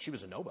woman, she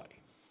was a nobody.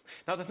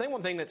 Now,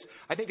 one thing that's,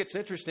 I think it's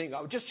interesting,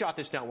 I'll just jot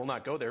this down, we'll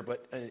not go there,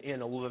 but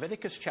in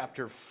Leviticus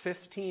chapter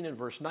 15 and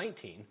verse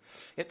 19,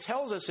 it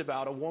tells us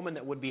about a woman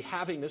that would be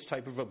having this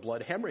type of a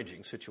blood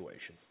hemorrhaging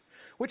situation,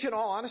 which in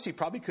all honesty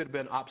probably could have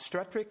been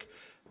obstetric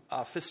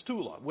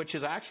fistula, which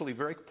is actually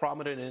very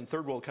prominent in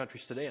third world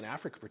countries today, in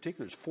Africa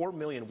particularly. There's 4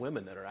 million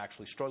women that are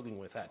actually struggling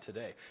with that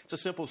today. It's a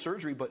simple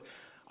surgery, but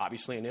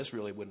obviously in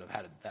Israel they wouldn't have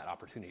had that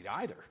opportunity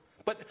either.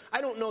 But I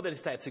don't know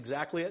that that's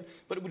exactly it,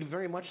 but it would be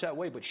very much that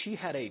way. But she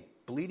had a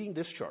bleeding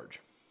discharge.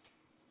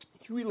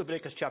 If you read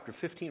Leviticus chapter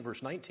 15,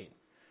 verse 19,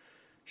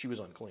 she was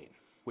unclean,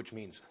 which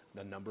means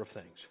a number of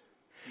things.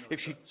 If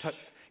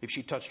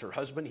she touched her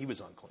husband, he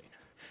was unclean.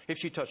 If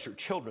she touched her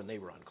children, they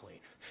were unclean.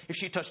 If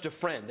she touched a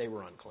friend, they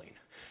were unclean.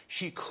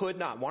 She could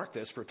not, mark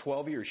this, for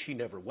 12 years, she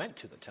never went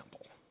to the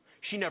temple.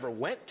 She never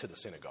went to the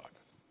synagogue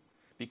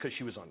because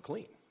she was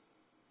unclean.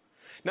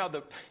 Now,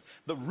 the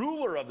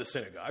ruler of the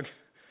synagogue,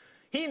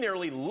 he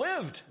nearly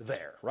lived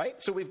there, right?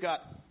 So we've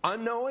got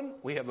unknown,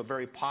 we have a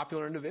very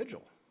popular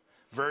individual,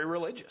 very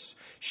religious.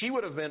 She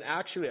would have been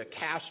actually a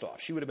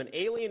cast-off. She would have been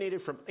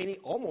alienated from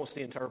almost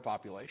the entire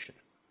population.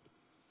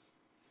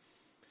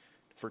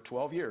 For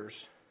 12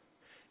 years,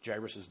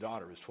 Jairus'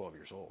 daughter is 12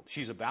 years old.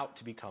 She's about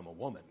to become a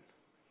woman.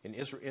 In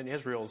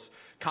Israel's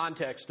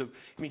context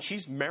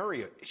she's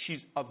married.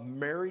 She's of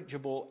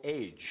marriageable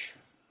age.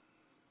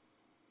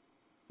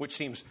 Which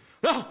seems,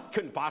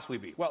 couldn't possibly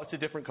be. Well, it's a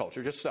different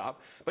culture. Just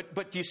stop.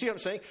 But do you see what I'm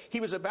saying?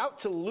 He was about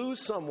to lose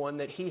someone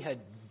that he had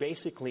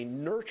basically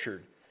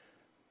nurtured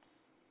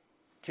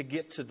to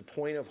get to the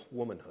point of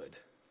womanhood.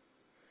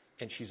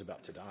 And she's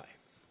about to die.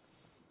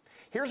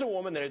 Here's a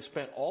woman that had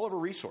spent all of her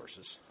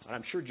resources. And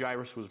I'm sure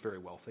Jairus was very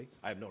wealthy.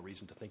 I have no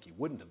reason to think he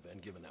wouldn't have been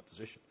given that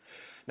position.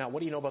 Now, what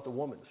do you know about the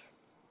woman?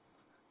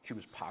 She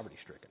was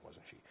poverty-stricken,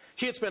 wasn't she?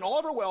 She had spent all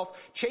of her wealth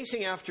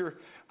chasing after,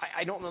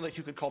 I don't know that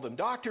you could call them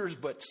doctors,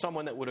 but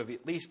someone that would have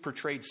at least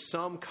portrayed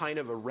some kind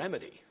of a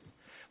remedy.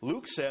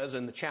 Luke says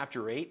in the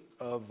chapter 8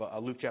 of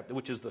Luke chapter,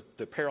 which is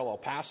the parallel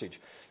passage,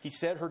 he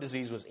said her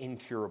disease was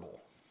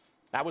incurable.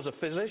 That was a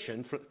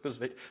physician's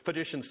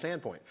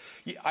standpoint.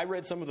 I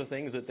read some of the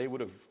things that they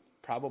would have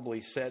probably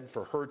said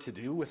for her to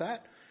do with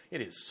that. It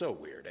is so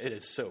weird. It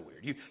is so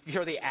weird. You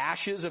throw the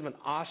ashes of an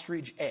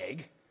ostrich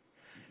egg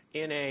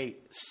in a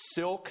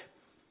silk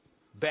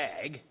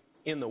bag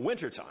in the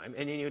wintertime,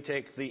 and then you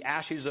take the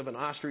ashes of an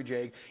ostrich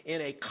egg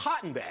in a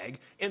cotton bag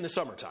in the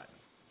summertime.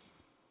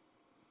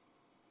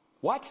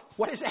 What?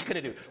 What is that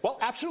going to do? Well,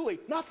 absolutely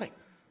nothing.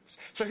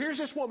 So here's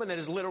this woman that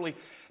is literally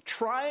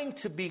trying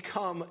to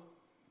become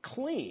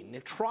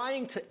clean,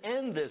 trying to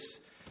end this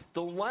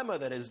dilemma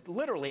that is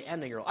literally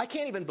ending her life. I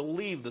can't even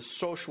believe the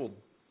social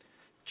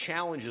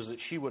challenges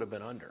that she would have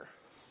been under.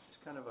 It's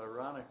kind of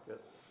ironic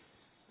that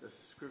the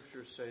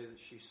scriptures say that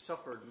she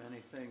suffered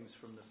many things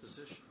from the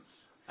physicians.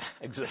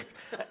 Exactly.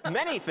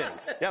 Many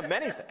things. Yeah,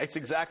 many things. That's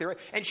exactly right.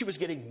 And she was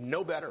getting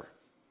no better.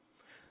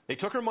 They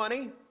took her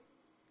money,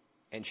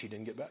 and she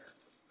didn't get better.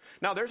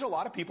 Now, there's a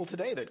lot of people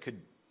today that could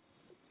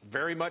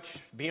very much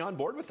be on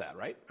board with that,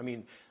 right? I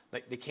mean,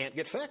 they can't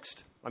get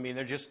fixed. I mean,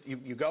 they're just,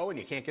 you go and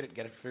you can't get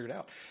it figured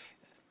out.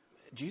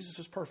 Jesus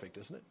is perfect,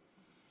 isn't it?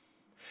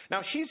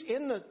 Now, she's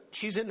in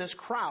this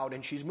crowd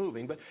and she's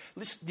moving, but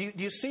do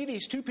you see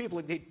these two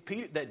people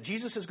that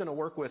Jesus is going to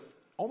work with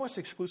almost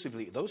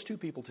exclusively, those two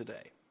people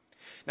today?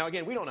 Now,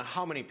 again, we don't know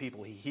how many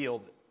people he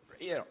healed.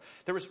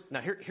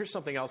 Here's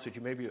something else that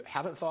you maybe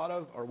haven't thought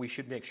of, or we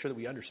should make sure that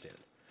we understand.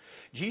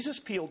 Jesus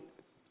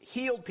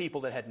healed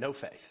people that had no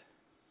faith.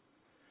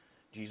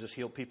 Jesus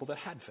healed people that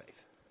had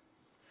faith.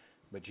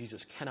 But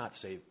Jesus cannot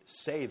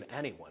save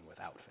anyone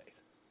without faith.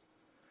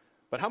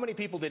 But how many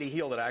people did he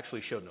heal that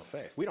actually showed no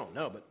faith? We don't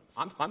know, but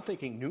I'm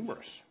thinking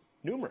numerous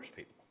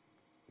people.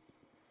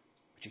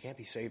 But you can't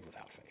be saved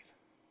without faith.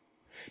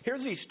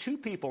 Here's these two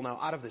people now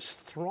out of this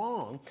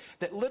throng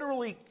that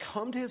literally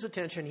come to his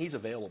attention. He's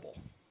available.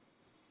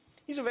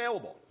 He's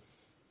available.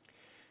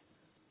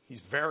 He's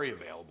very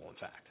available, in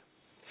fact.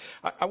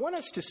 I want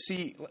us to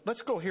see,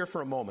 let's go here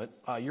for a moment.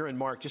 You're in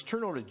Mark. Just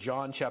turn over to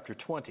John chapter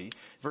 20,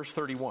 verse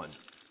 31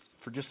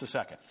 for just a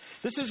second.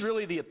 This is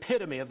really the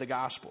epitome of the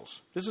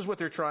Gospels. This is what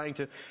they're trying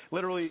to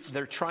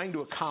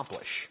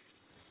accomplish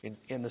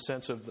in the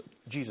sense of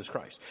Jesus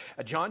Christ.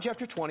 John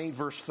chapter 20,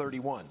 verse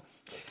 31.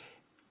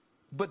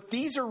 But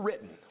these are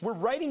written. We're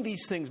writing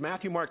these things,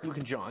 Matthew, Mark, Luke,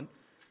 and John.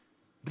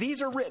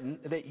 These are written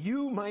that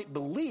you might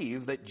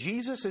believe that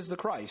Jesus is the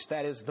Christ,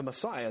 that is the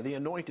Messiah, the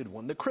anointed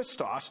one, the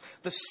Christos,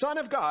 the Son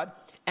of God,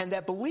 and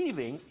that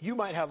believing you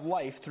might have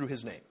life through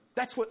his name.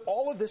 That's what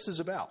all of this is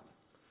about.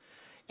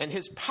 And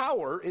his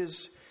power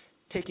is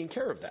taking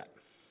care of that.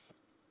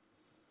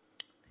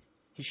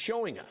 He's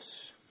showing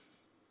us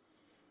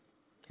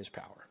his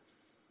power.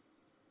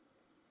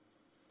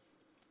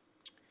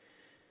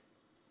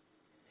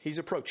 He's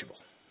approachable.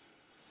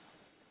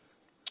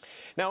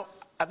 Now,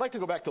 I'd like to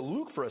go back to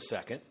Luke for a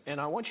second, and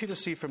I want you to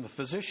see from the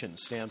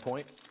physician's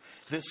standpoint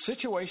this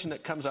situation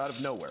that comes out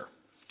of nowhere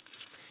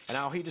and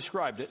how he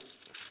described it.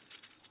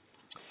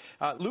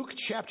 Luke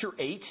chapter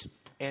 8,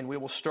 and we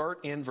will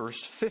start in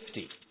verse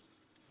 50.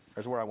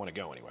 There's where I want to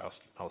go anyway.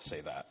 I'll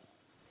say that.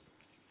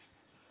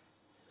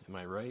 Am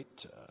I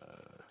right?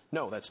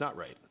 No, that's not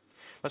right.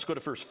 Let's go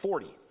to verse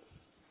 40.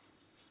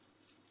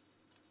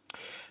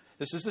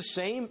 This is the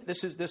same.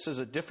 This is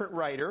a different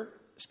writer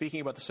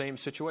speaking about the same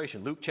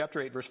situation. Luke chapter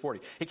 8, verse 40.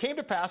 It came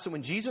to pass that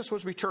when Jesus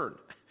was returned,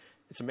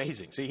 it's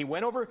amazing. See, he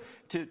went over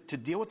to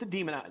deal with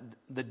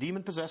the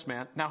demon-possessed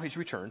man. Now he's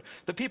returned.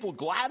 The people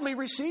gladly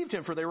received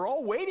him, for they were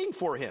all waiting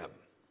for him.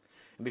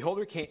 And behold,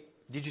 there came.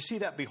 Did you see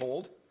that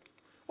behold?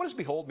 What does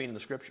behold mean in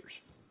the scriptures?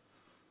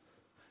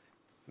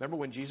 Remember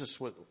when Jesus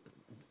was,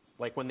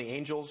 like when the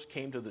angels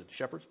came to the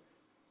shepherds?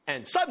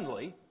 And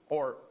suddenly,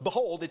 or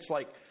behold, it's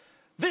like,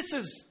 this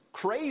is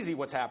crazy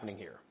what's happening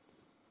here.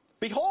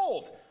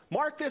 Behold,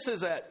 mark this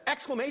as an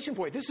exclamation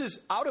point. This is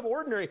out of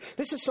ordinary.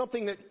 This is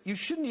something that you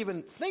shouldn't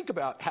even think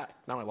about.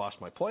 Now I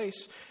lost my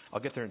place. I'll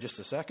get there in just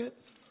a second.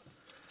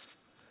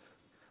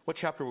 What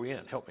chapter are we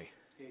in? Help me.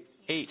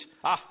 8.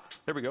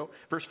 There we go.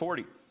 Verse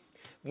 40.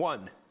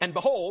 1. And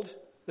behold,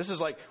 this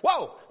is like,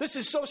 whoa, this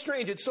is so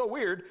strange. It's so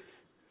weird.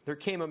 There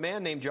came a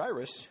man named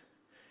Jairus,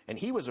 and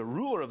he was a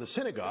ruler of the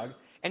synagogue,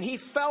 and he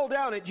fell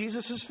down at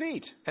Jesus'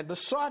 feet and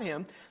besought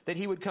him that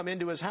he would come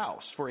into his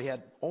house, for he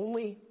had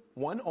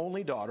one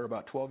only daughter,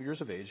 about 12 years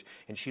of age,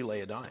 and she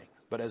lay a-dying.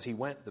 But as he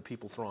went, the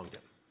people thronged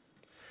him.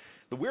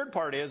 The weird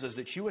part is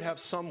that you would have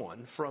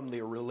someone from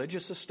the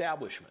religious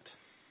establishment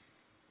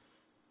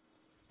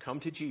come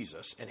to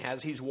Jesus, and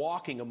as he's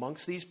walking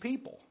amongst these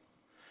people,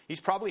 he's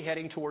probably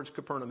heading towards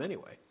Capernaum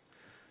anyway,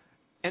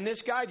 and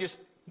this guy just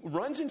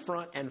runs in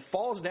front and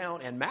falls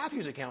down, and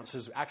Matthew's account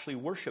says actually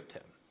worshipped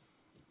him.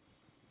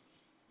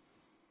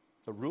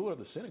 The ruler of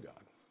the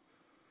synagogue.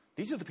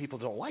 These are the people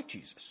that don't like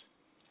Jesus.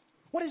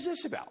 What is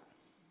this about?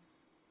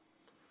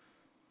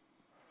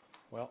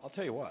 Well, I'll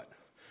tell you what.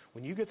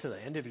 When you get to the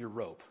end of your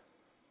rope,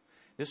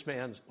 this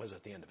man was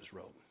at the end of his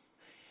rope.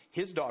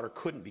 His daughter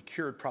couldn't be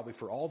cured probably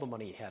for all the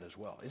money he had as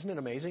well. Isn't it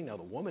amazing? Now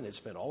the woman had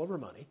spent all of her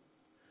money.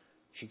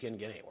 She couldn't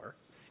get anywhere.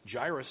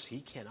 Jairus, he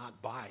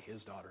cannot buy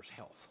his daughter's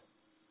health.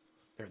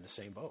 They're in the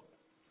same boat.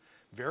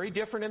 Very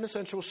different in the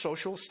sense of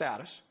social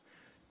status.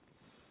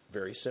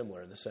 Very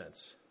similar in the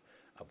sense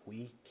of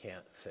we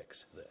can't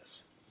fix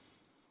this.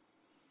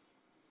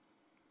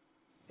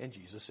 And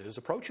Jesus is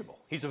approachable.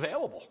 He's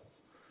available.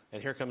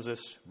 And here comes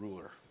this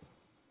ruler,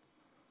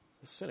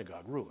 the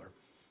synagogue ruler.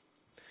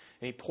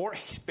 And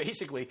he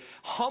basically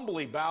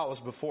humbly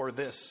bows before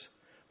this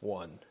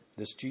one,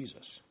 this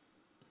Jesus.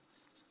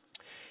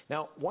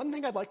 Now, one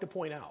thing I'd like to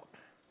point out.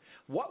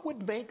 What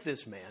would make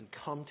this man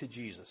come to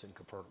Jesus in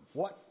Capernaum?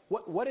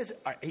 What is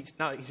it? He's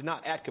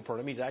not at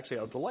Capernaum. He's actually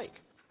out at the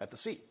lake, at the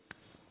sea.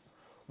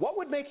 What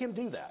would make him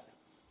do that?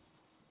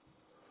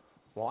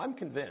 Well, I'm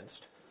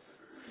convinced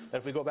that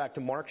if we go back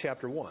to Mark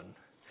chapter 1,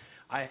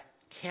 I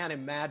can't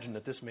imagine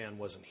that this man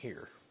wasn't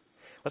here.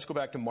 Let's go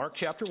back to Mark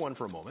chapter 1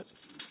 for a moment,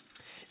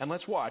 and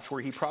let's watch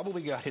where he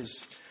probably got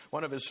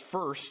one of his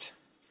first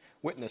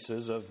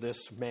witnesses of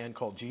this man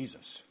called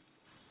Jesus.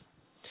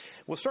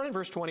 We'll start in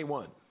verse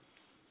 21.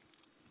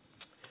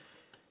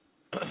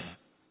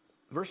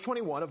 Verse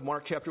 21 of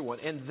Mark chapter 1.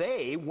 And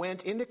they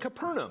went into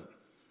Capernaum.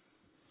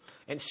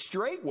 And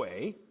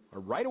straightway,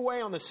 or right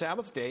away on the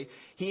Sabbath day,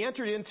 he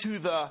entered into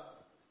the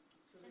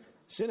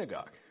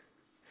synagogue.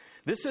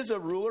 This is a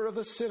ruler of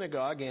the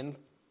synagogue in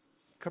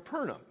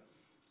Capernaum.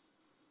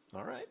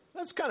 All right.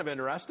 That's kind of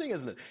interesting,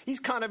 isn't it? He's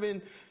kind of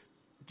in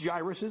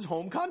Jairus'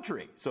 home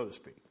country, so to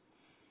speak.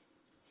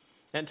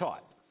 And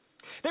taught.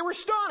 They were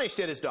astonished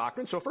at his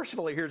doctrine. So first of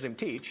all, he hears him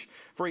teach,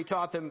 for he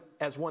taught them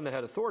as one that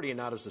had authority and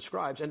not as the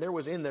scribes. And there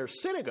was in their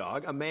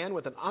synagogue a man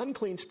with an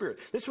unclean spirit.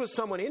 This was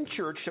someone in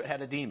church that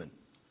had a demon.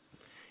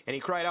 And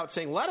he cried out,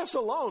 saying, "Let us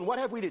alone. What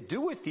have we to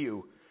do with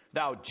you,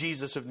 Thou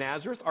Jesus of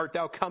Nazareth, art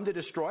thou come to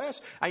destroy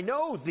us? I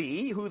know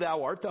thee, who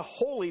thou art, the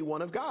Holy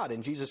One of God.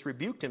 And Jesus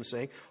rebuked him,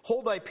 saying,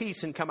 Hold thy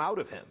peace and come out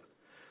of him.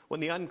 When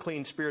the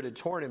unclean spirit had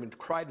torn him and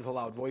cried with a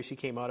loud voice, he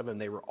came out of him.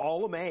 They were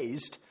all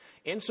amazed,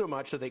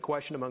 insomuch that they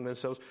questioned among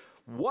themselves,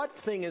 What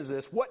thing is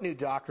this? What new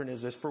doctrine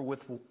is this? For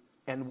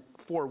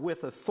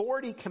with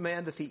authority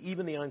commandeth he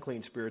even the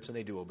unclean spirits, and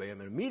they do obey him.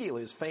 And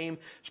immediately his fame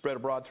spread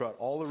abroad throughout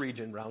all the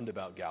region round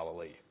about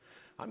Galilee.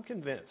 I'm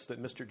convinced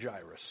that Mr.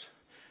 Jairus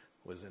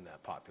was in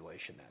that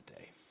population that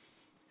day.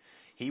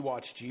 He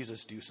watched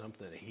Jesus do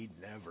something that he'd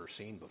never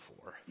seen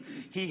before.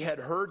 He had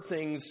heard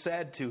things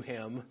said to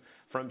him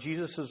from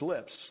Jesus'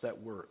 lips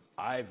that were,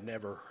 I've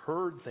never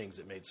heard things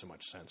that made so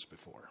much sense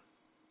before.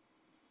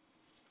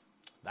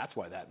 That's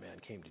why that man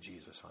came to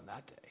Jesus on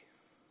that day.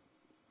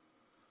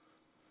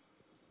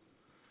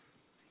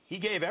 He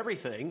gave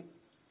everything.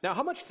 Now,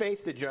 how much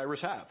faith did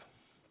Jairus have?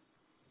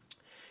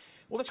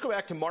 Well, let's go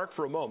back to Mark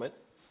for a moment.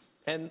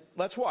 And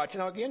let's watch.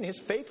 Now, again, his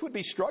faith would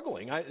be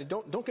struggling.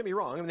 Don't get me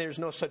wrong. I mean, there's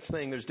no such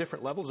thing. There's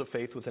different levels of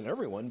faith within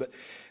everyone. But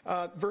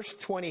verse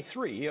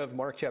 23 of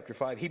Mark chapter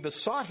 5, he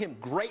besought him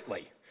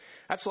greatly.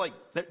 That's like,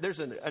 there's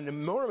an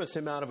enormous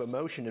amount of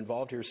emotion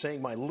involved here,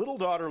 saying, My little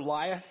daughter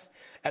lieth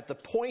at the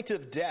point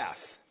of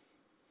death.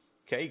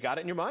 Okay, you got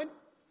it in your mind?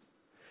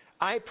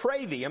 I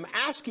pray thee, I'm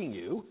asking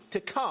you to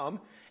come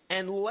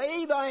and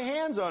lay thy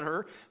hands on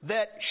her,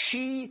 that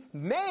she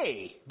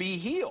may be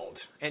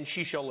healed, and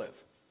she shall live.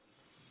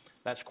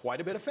 That's quite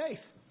a bit of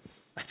faith.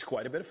 That's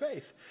quite a bit of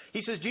faith.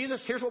 He says,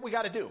 Jesus, here's what we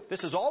got to do.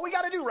 This is all we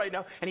got to do right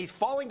now. And he's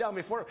falling down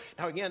before him.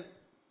 Now, again,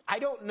 I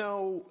don't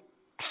know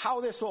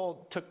how this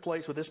all took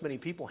place with this many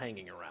people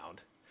hanging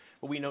around.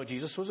 But we know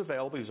Jesus was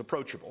available. He was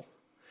approachable.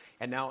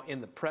 And now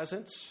in the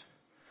presence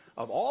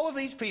of all of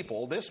these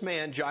people, this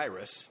man,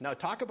 Jairus, now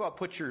talk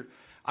about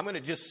I'm going to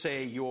just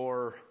say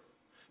your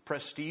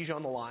prestige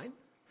on the line.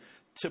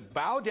 To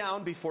bow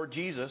down before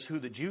Jesus, who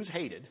the Jews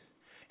hated,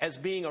 as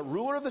being a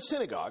ruler of the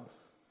synagogue,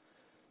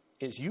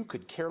 is you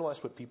could care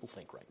less what people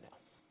think right now.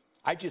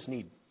 I just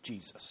need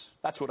Jesus.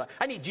 That's what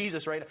I need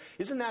Jesus right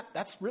now.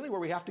 That's really where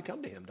we have to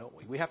come to him, don't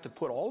we? We have to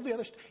put all the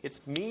others,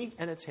 it's me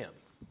and it's him.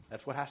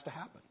 That's what has to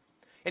happen.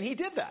 And he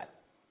did that.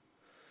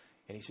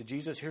 And he said,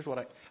 Jesus, here's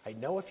what I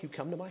know if you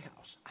come to my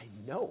house, I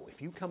know if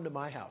you come to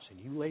my house and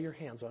you lay your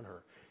hands on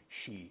her,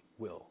 she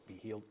will be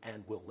healed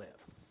and will live.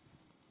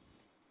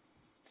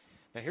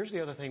 Now here's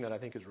the other thing that I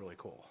think is really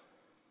cool.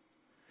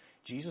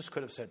 Jesus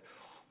could have said,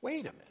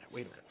 wait a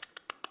minute.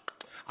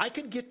 I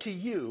could get to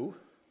you.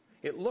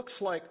 It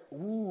looks like,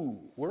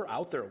 we're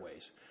out there a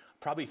ways.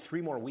 Probably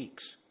 3 more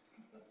weeks.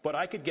 But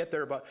I could get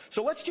there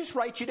so let's just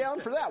write you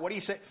down for that. What do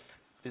you say?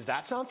 Does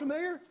that sound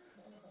familiar?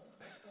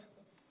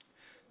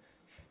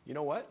 You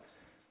know what?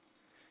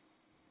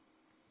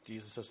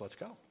 Jesus says, let's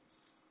go.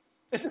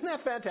 Isn't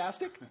that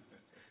fantastic?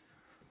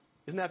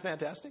 Isn't that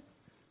fantastic?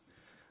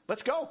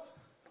 Let's go.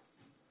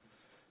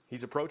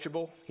 He's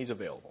approachable. He's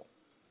available.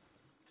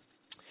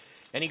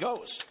 And he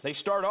goes. They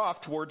start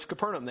off towards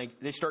Capernaum.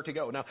 They start to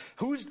go. Now,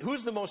 who's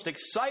the most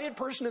excited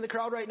person in the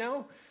crowd right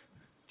now?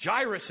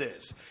 Jairus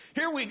is.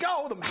 Here we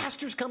go. The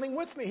master's coming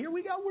with me. Here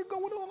we go. We're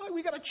going on.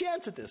 We got a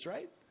chance at this,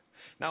 right?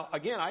 Now,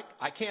 again,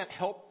 I can't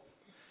help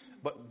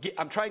but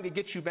I'm trying to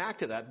get you back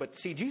to that. But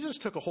see, Jesus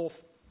took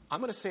I'm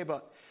going to say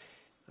about,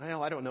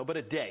 I don't know, but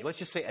a day. Let's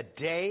just say a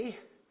day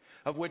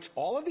of which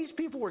all of these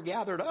people were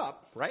gathered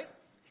up, right?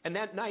 And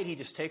that night he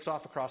just takes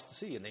off across the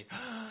sea and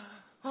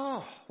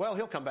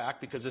he'll come back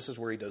because this is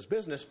where he does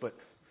business, but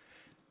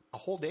a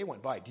whole day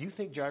went by. Do you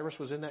think Jairus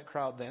was in that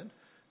crowd then?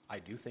 I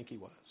do think he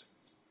was.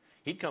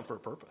 He'd come for a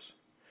purpose.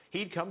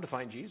 He'd come to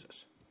find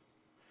Jesus.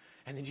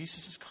 And then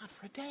Jesus is gone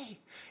for a day.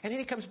 And then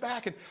he comes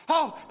back and,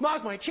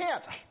 now's my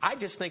chance. I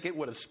just think it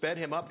would have sped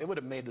him up. It would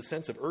have made the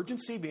sense of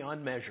urgency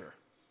beyond measure.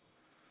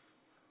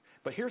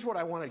 But here's what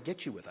I want to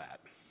get you with that.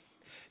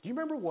 Do you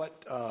remember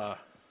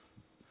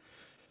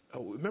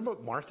remember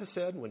what Martha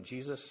said when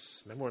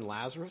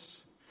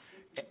Lazarus?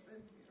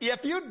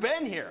 If you'd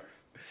been here.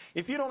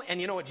 If you don't, and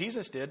you know what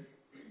Jesus did?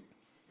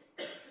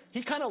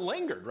 He kind of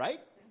lingered, right?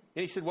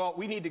 And he said, well,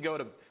 we need to go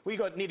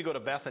to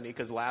Bethany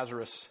because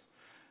Lazarus,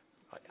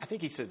 I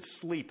think he said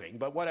sleeping,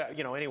 but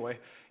anyway.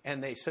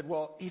 And they said,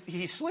 well, if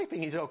he's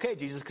sleeping, he said, okay,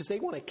 Jesus, because they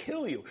want to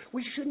kill you.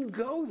 We shouldn't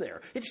go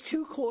there. It's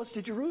too close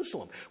to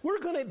Jerusalem. We're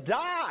going to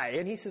die.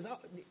 And he says,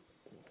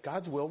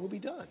 God's will be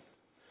done.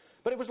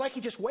 But it was like he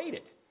just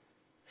waited.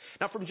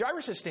 Now, from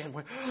Jairus'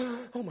 standpoint,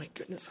 oh my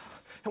goodness,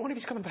 I wonder if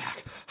he's coming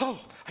back.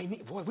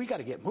 We got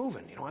to get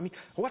moving.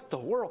 What the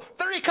world?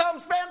 There he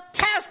comes,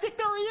 fantastic,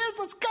 there he is,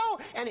 let's go.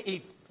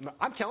 And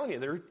I'm telling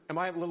you, am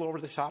I a little over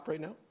the top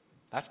right now?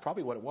 That's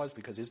probably what it was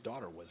because his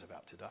daughter was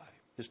about to die.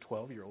 His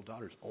 12-year-old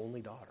daughter's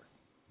only daughter.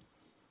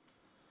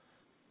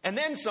 And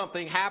then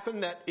something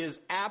happened that is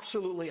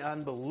absolutely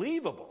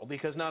unbelievable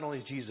because not only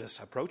is Jesus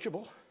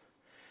approachable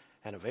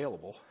and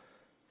available,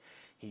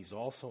 he's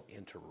also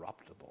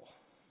interruptible.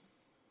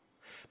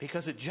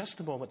 Because at just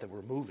the moment that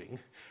we're moving,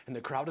 and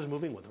the crowd is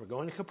moving with, we're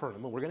going to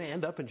Capernaum, and we're going to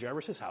end up in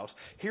Jairus' house,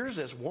 here's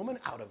this woman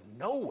out of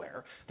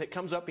nowhere that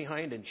comes up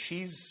behind, and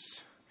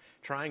she's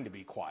trying to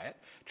be quiet,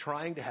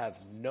 trying to have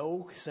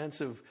no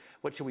sense of,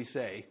 what shall we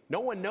say? No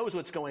one knows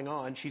what's going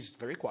on. She's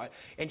very quiet.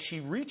 And she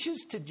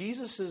reaches to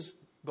Jesus'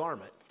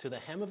 garment, to the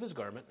hem of his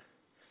garment.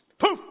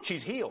 Poof!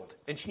 She's healed.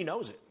 And she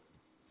knows it.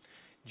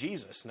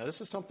 Jesus. Now,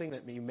 this is something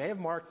that you may have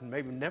marked and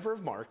maybe never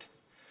have marked.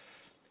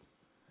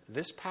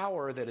 This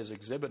power that is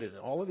exhibited in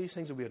all of these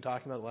things that we've been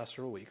talking about the last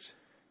several weeks,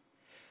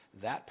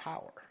 that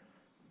power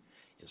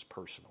is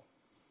personal.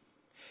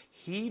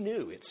 He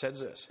knew, it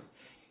says this,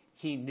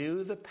 he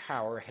knew the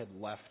power had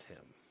left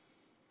him.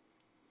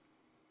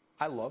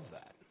 I love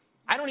that.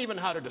 I don't even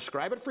know how to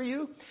describe it for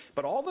you,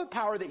 but all the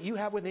power that you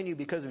have within you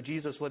because of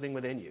Jesus living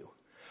within you,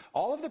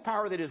 all of the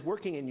power that is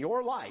working in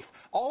your life,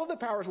 all of the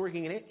power is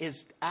working in it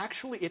is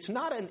actually, it's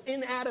not an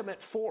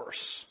inanimate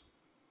force.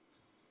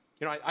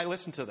 You know, I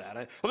listen to that.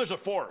 Well, there's a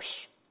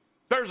force.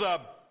 There's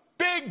a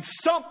big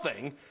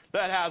something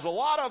that has a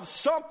lot of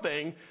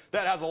something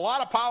that has a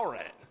lot of power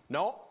in it.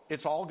 No,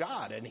 it's all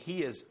God. And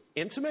he is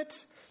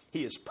intimate,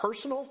 he is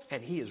personal,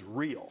 and he is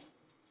real.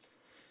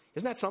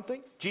 Isn't that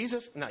something?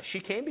 Jesus, now she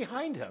came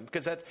behind him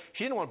because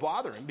she didn't want to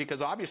bother him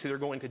because obviously they're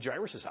going to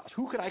Jairus' house.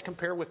 Who could I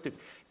compare with?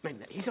 Man,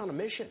 he's on a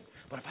mission.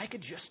 But if I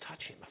could just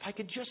touch him, if I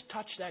could just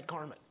touch that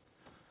garment,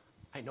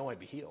 I know I'd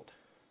be healed.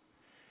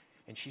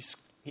 And she's,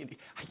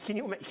 can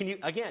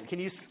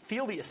you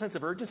feel the sense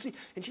of urgency?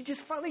 And she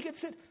just finally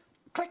gets it,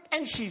 click,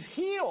 and she's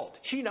healed.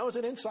 She knows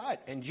it inside.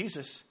 And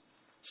Jesus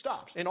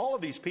stops. And all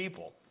of these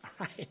people,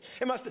 right?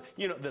 It must have,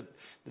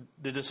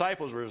 the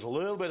disciples, there's a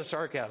little bit of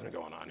sarcasm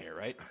going on here,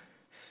 right?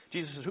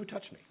 Jesus says, who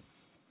touched me?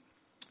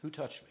 Who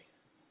touched me?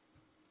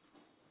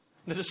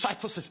 The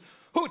disciple says,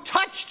 who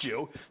touched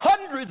you?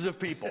 Hundreds of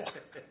people.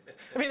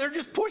 I mean, they're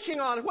just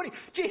pushing on.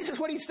 Jesus,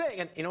 what he's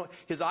saying. And,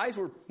 his eyes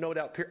were no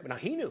doubt pierced. Now,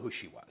 he knew who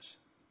she was.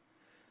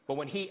 But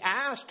when he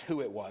asked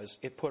who it was,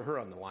 it put her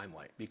on the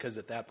limelight. Because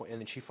at that point, and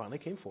then she finally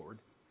came forward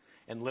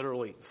and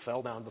literally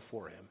fell down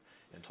before him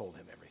and told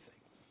him everything.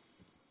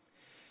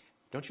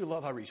 Don't you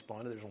love how he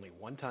responded? There's only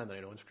one time that I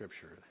know in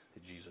Scripture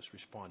that Jesus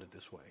responded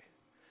this way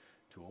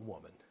to a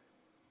woman.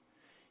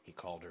 He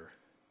called her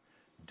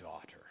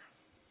daughter.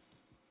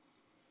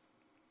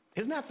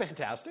 Isn't that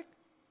fantastic?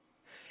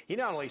 He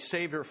not only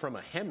saved her from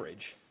a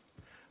hemorrhage,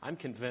 I'm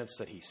convinced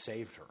that he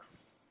saved her.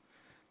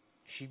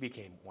 She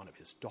became one of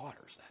his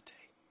daughters that day.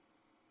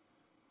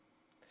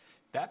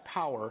 That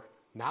power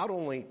not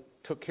only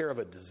took care of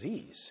a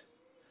disease,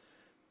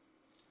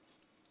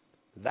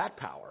 that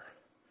power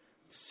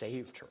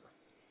saved her.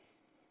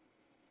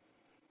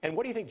 And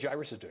what do you think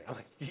Jairus is doing? I'm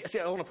like, see,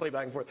 I want to play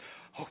back and forth.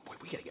 Oh, boy,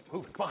 we got to get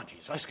moving. Come on,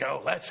 Jesus. Let's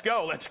go.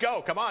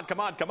 Come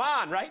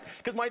on, right?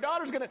 Because my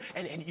daughter's going to...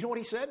 And you know what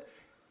he said?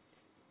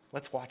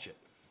 Let's watch it.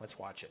 Let's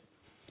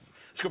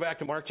go back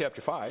to Mark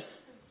chapter 5.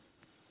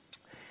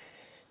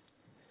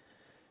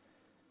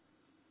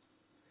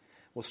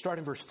 We'll start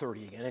in verse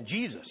 30 again. And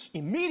Jesus,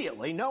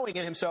 immediately knowing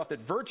in himself that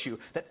virtue,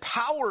 that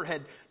power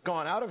had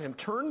gone out of him,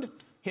 turned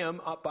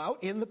him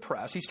about in the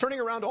press. He's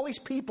turning around all these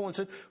people and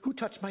said, who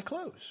touched my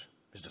clothes?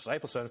 His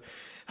disciples said,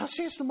 thou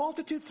seest the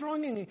multitude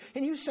thronging,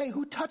 and you say,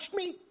 who touched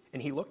me?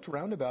 And he looked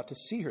round about to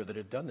see her that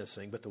had done this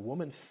thing. But the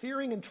woman,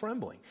 fearing and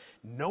trembling,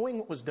 knowing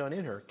what was done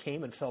in her,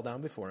 came and fell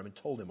down before him and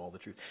told him all the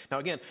truth. Now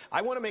again,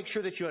 I want to make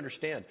sure that you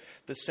understand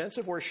the sense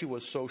of where she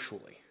was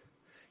socially.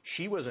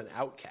 She was an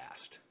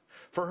outcast.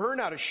 For her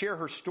now to share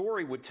her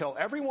story would tell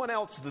everyone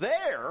else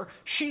there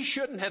she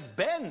shouldn't have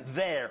been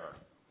there.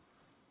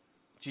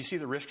 Do you see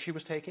the risk she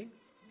was taking?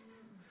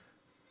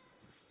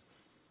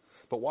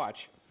 But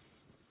watch.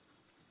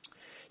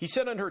 He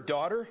said unto her,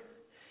 daughter,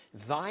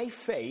 thy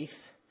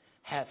faith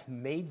hath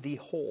made thee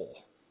whole.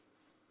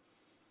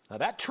 Now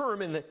that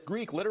term in the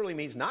Greek literally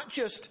means not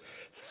just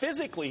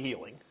physically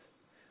healing,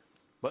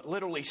 but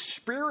literally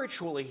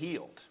spiritually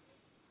healed.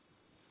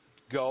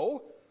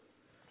 Go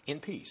in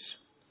peace.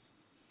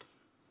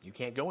 You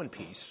can't go in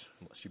peace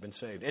unless you've been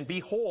saved. And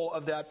be whole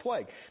of that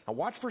plague. Now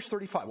watch verse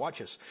 35. Watch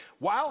this.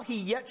 While he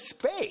yet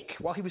spake,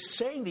 while he was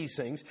saying these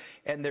things,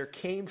 and there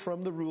came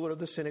from the ruler of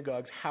the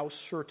synagogue's house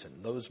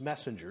certain, those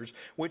messengers,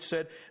 which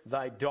said,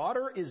 thy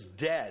daughter is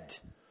dead.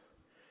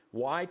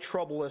 Why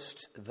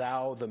troublest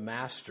thou the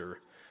master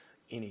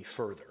any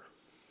further?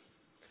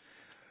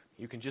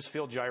 You can just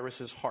feel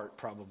Jairus' heart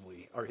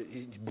probably.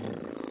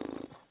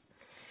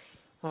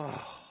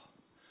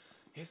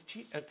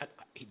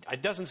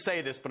 It doesn't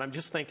say this, but I'm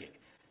just thinking,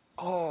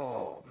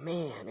 oh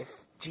man,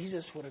 if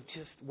Jesus would have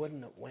just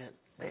wouldn't have went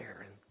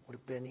there and would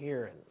have been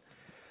here,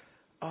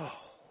 and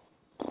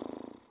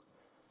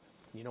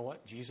you know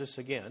what? Jesus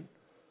again,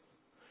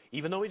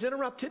 even though he's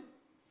interrupted,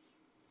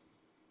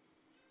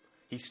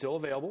 he's still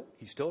available,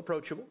 he's still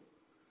approachable,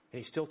 and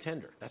he's still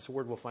tender. That's a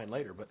word we'll find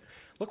later. But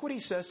look what he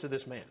says to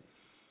this man.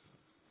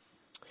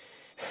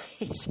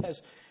 He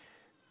says,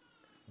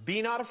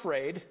 be not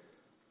afraid,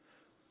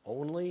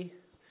 only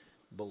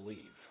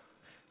believe.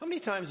 How many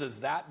times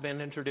has that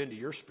been entered into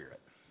your spirit?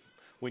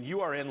 When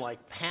you are in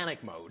like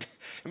panic mode.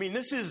 I mean,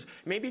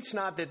 maybe it's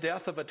not the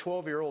death of a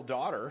 12-year-old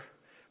daughter,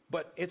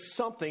 but it's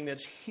something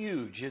that's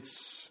huge.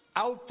 It's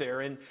out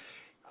there. And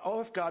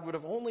oh, if God would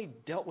have only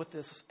dealt with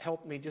this,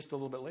 helped me just a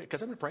little bit later.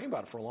 Because I've been praying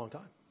about it for a long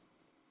time.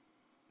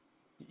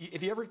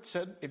 Have you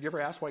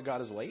ever asked why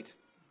God is late?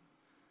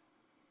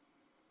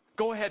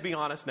 Go ahead, be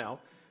honest now.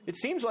 It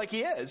seems like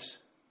he is.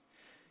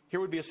 Here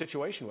would be a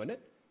situation, wouldn't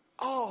it?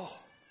 Oh,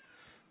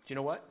 do you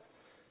know what?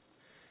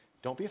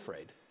 Don't be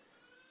afraid.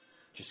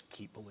 Just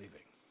keep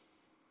believing.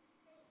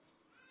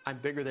 I'm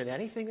bigger than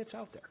anything that's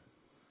out there.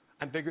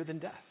 I'm bigger than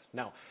death.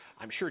 Now,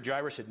 I'm sure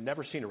Jairus had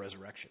never seen a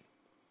resurrection.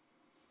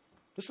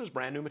 This was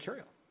brand new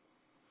material.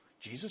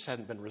 Jesus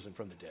hadn't been risen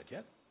from the dead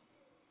yet.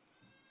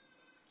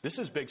 This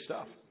is big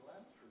stuff.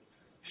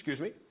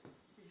 Excuse me?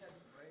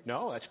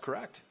 No, that's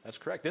correct. That's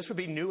correct. This would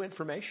be new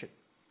information.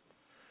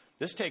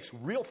 This takes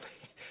real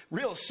faith,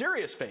 real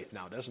serious faith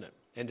now, doesn't it?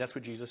 And that's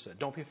what Jesus said.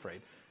 Don't be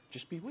afraid.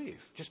 Just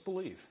believe. Just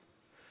believe.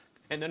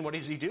 And then what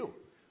does he do?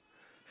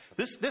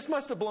 This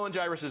must have blown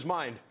Jairus'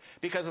 mind,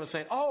 because I was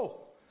saying, oh,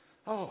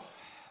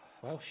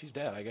 well, she's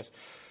dead, I guess.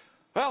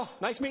 Well,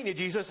 nice meeting you,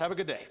 Jesus. Have a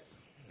good day.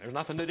 There's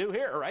nothing to do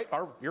here, right?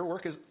 Your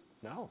work is...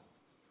 No.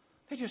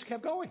 They just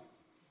kept going.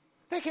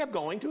 They kept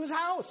going to his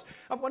house.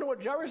 I wonder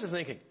what Jairus is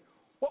thinking.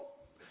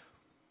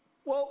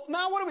 Well,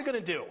 now what are we going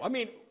to do? I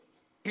mean,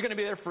 you're going to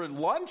be there for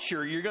lunch,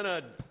 or you're going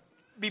to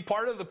be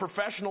part of the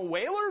professional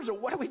wailers, or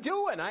what are we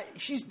doing?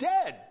 She's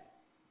dead.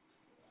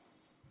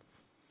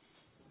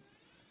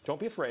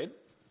 Don't be afraid.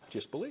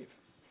 Just believe.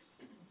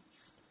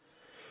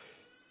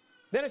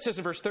 Then it says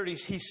in verse 30,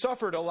 he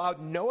suffered,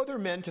 allowed no other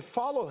men to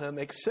follow him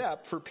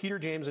except for Peter,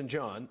 James, and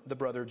John, the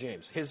brother of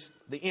James.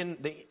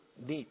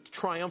 The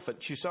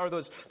triumphant. You saw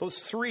those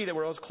three that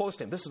were always close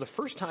to him. This is the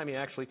first time he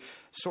actually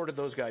sorted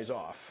those guys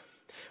off.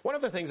 One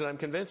of the things that I'm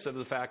convinced of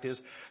the fact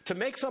is, to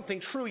make something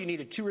true, you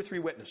needed 2 or 3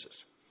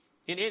 witnesses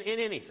in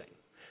anything.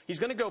 He's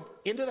going to go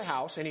into the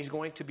house, and he's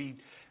going to be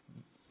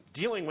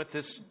dealing with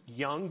this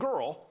young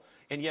girl.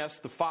 And yes,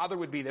 the father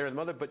would be there, and the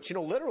mother. But,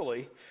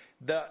 literally,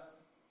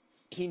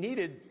 he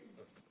needed,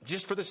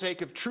 just for the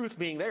sake of truth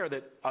being there,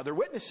 that other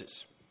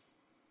witnesses.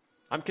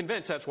 I'm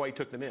convinced that's why he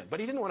took them in. But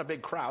he didn't want a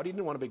big crowd. He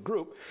didn't want a big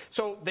group.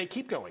 So they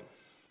keep going.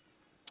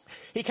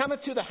 He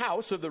cometh to the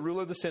house of the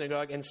ruler of the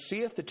synagogue, and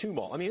seeth the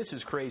tumult. I mean, this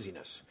is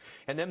craziness.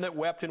 And them that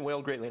wept and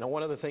wailed greatly. Now,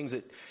 one of the things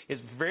that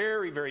is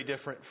very, very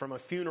different from a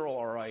funeral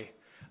or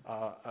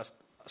a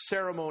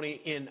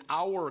ceremony in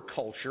our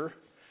culture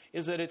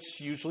is that it's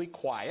usually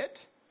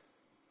quiet.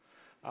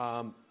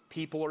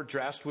 People are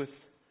dressed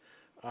with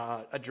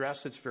a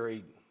dress that's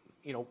very,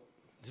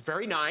 it's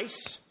very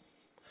nice.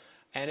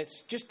 And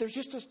it's just,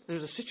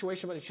 there's a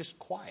situation, but it's just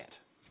quiet.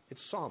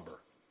 It's somber.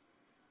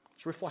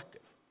 It's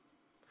reflective.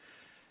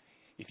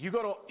 If you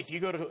go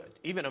to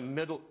even a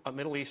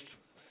Middle East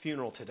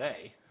funeral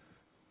today,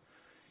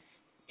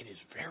 it is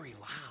very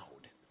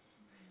loud.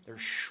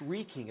 There's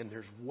shrieking, and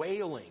there's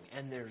wailing,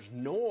 and there's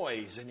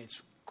noise, and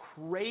it's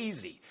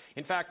crazy.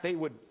 In fact, they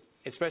would,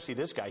 especially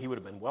this guy, he would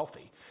have been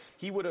wealthy.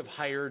 He would have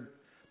hired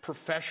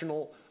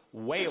professional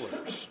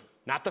wailers.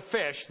 Not the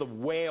fish, the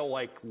wail,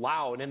 like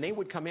loud. And they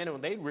would come in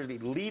and they'd really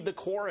lead the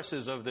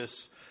choruses of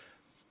this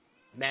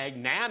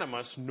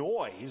magnanimous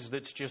noise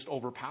that's just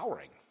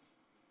overpowering.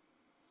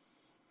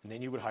 And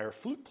then you would hire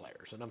flute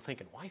players. And I'm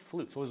thinking, why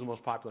flutes? What was the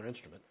most popular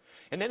instrument?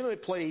 And then they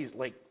would play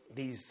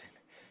these,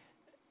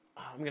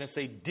 I'm going to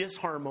say,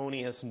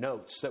 disharmonious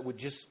notes that would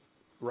just,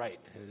 right?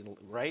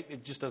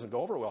 It just doesn't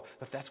go over well.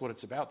 But that's what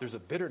it's about. There's a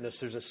bitterness.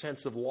 There's a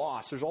sense of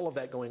loss. There's all of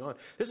that going on.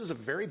 This is a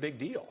very big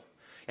deal.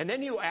 And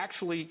then you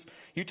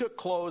took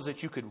clothes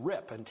that you could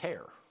rip and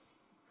tear.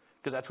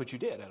 Because that's what you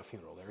did at a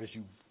funeral there, is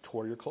you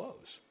tore your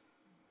clothes.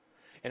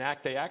 And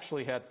they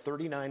actually had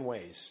 39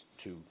 ways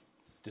to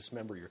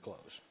dismember your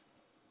clothes.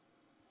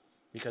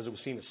 Because it was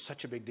seen as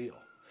such a big deal.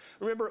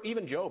 Remember,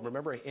 even Job,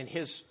 in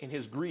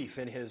his grief,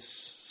 in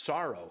his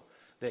sorrow,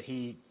 that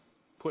he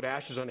put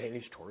ashes on it and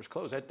he tore his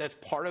clothes. That's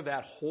part of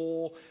that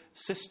whole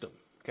system,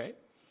 okay?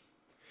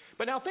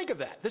 But now think of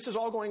that. This is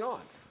all going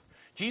on.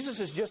 Jesus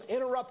has just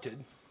interrupted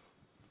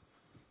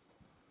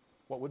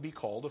what would be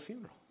called a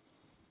funeral.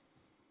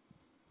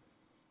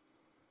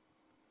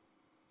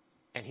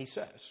 And he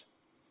says,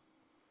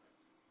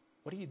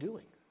 what are you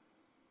doing?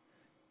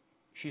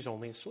 She's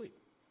only asleep.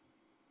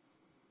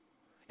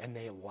 And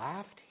they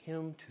laughed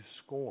him to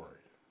scorn.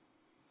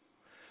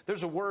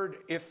 There's a word,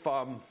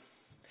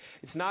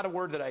 it's not a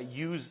word that I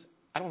use,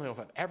 I don't know if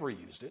I've ever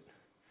used it.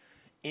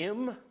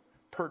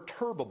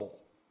 Imperturbable.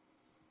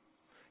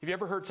 Have you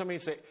ever heard somebody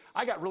say,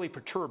 I got really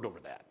perturbed over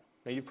that?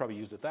 Now, you've probably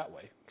used it that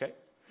way, okay?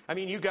 I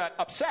mean, you got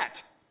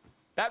upset.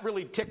 That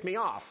really ticked me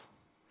off.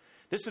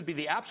 This would be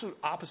the absolute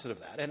opposite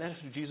of that. And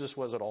that's what Jesus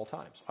was at all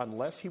times.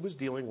 Unless he was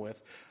dealing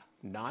with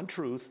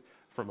non-truth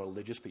from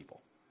religious people.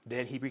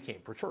 Then he became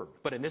perturbed.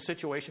 But in this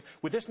situation,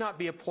 would this not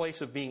be a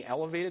place of being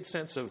elevated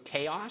sense of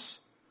chaos?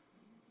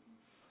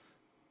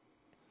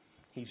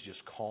 He's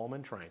just calm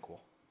and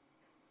tranquil.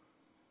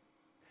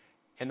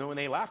 And then when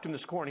they laughed him to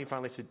scorn, he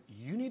finally said,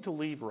 you need to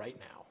leave right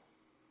now.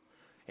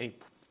 And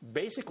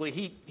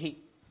he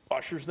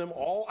ushers them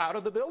all out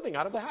of the building,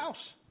 out of the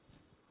house.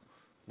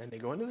 And then they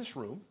go into this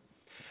room.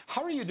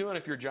 How are you doing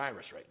if you're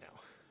Jairus right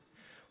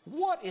now?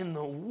 What in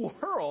the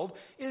world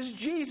is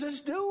Jesus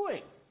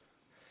doing?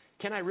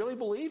 Can I really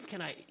believe?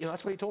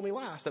 That's what he told me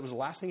last. That was the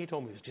last thing he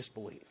told me, was just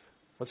believe.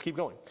 Let's keep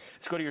going.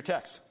 Let's go to your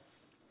text.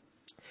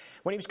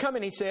 When he was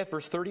coming, he saith,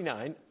 verse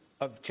 39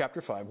 of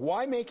chapter 5,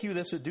 why make you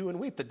this ado and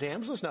weep? The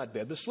damsel is not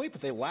dead, but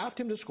sleepeth. They laughed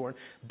him to scorn.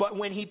 But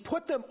when he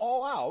put them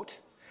all out,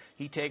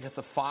 he taketh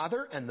the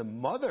father and the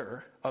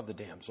mother of the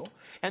damsel,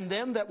 and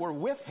them that were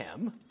with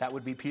him, that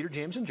would be Peter,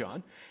 James, and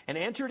John, and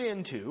entered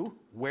into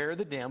where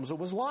the damsel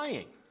was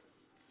lying.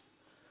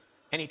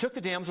 And he took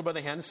the damsel by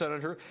the hand and said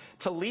unto her,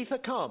 Talitha,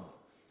 come.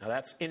 Now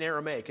that's in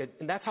Aramaic,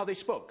 and that's how they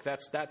spoke.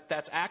 That's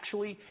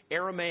actually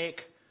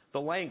Aramaic,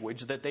 the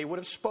language that they would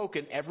have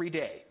spoken every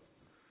day.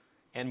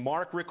 And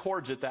Mark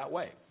records it that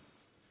way.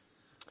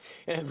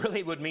 And it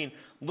really would mean,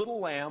 little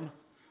lamb,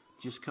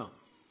 just come.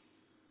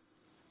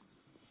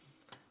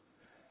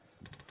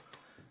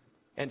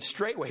 And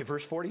straightway,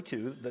 verse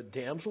 42, the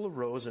damsel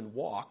arose and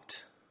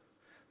walked,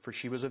 for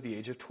she was of the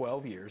age of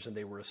 12 years, and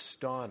they were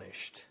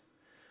astonished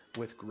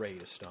with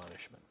great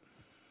astonishment.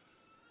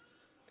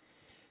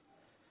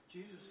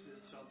 Jesus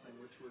did something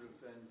which would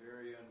have been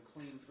very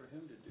unclean for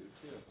him to do,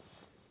 too.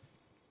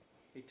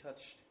 He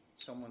touched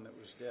someone that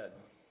was dead.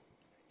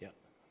 Yeah.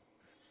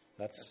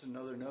 That's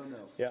another no-no.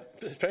 Yeah,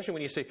 especially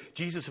when you say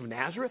Jesus of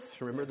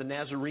Nazareth. Remember the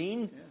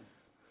Nazarene? Yeah.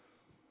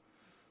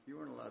 You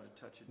weren't allowed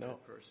to touch a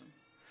dead person.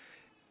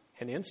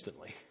 And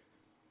instantly,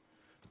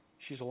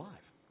 she's alive.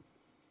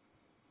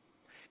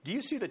 Do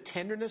you see the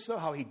tenderness, though,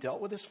 how he dealt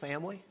with his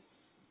family?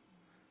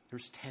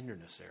 There's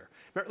tenderness there.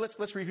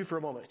 Let's review for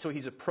a moment. So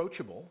he's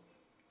approachable.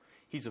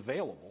 He's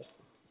available.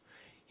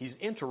 He's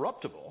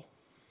interruptible.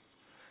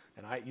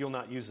 And you'll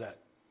not use that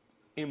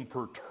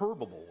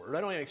imperturbable word.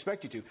 I don't even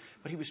expect you to.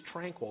 But he was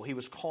tranquil. He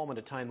was calm at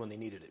a time when they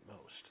needed it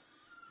most.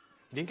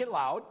 He didn't get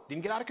loud.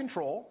 Didn't get out of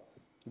control.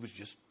 He was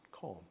just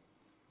calm.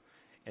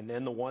 And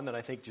then the one that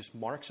I think just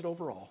marks it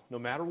overall, no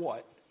matter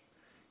what,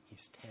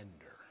 he's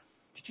tender.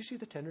 Did you see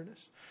the tenderness?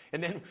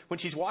 And then when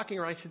she's walking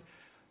around, I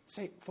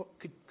said,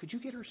 could you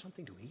get her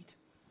something to eat?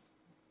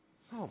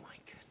 Oh, my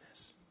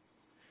goodness.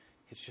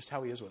 It's just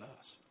how he is with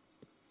us.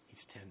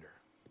 He's tender.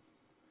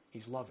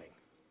 He's loving.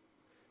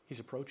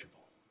 He's approachable.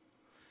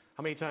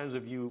 How many times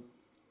have you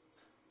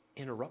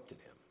interrupted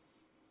him?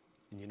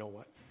 And you know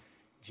what?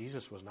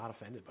 Jesus was not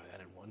offended by that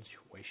in one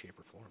way, shape,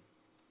 or form.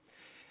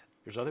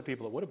 There's other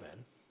people that would have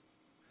been.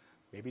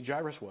 Maybe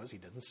Jairus was. He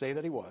doesn't say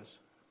that he was.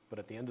 But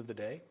at the end of the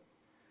day,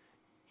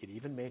 it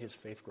even made his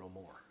faith grow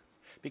more.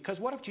 Because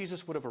what if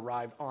Jesus would have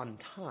arrived on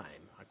time,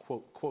 I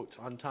quotes,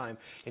 on time,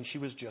 and she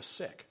was just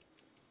sick?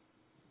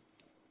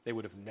 They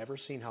would have never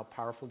seen how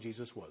powerful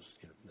Jesus was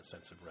in the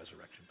sense of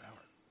resurrection power.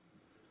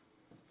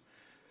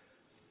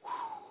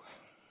 Whew.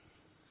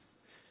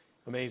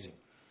 Amazing.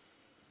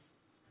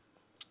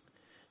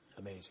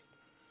 Amazing.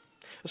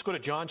 Let's go to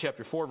John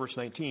chapter 4, verse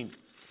 19,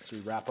 as we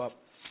wrap up.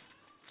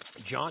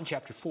 John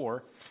chapter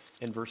 4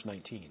 and verse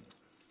 19.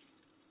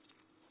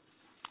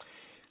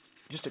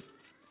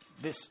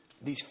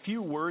 These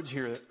few words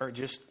here are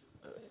just...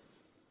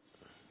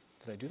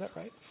 did I do that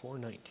right?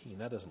 4:19.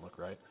 That doesn't look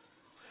right.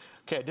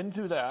 Okay, I didn't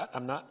do that.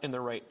 I'm not in the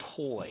right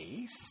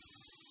place.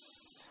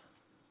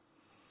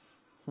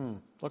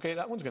 Okay,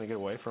 that one's going to get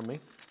away from me.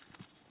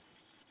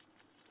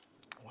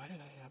 Why did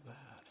I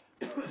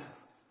have that?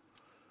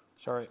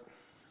 Sorry.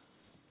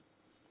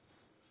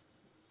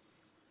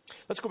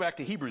 Let's go back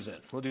to Hebrews then.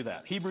 We'll do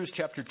that. Hebrews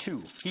chapter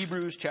 2.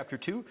 Hebrews chapter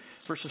 2,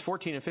 verses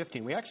 14 and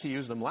 15. We actually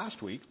used them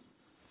last week.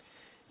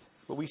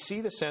 But we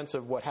see the sense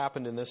of what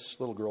happened in this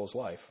little girl's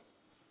life.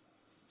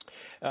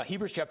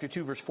 Hebrews chapter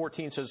 2, verse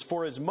 14 says,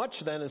 For as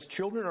much then as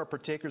children are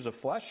partakers of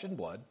flesh and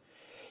blood,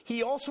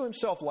 he also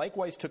himself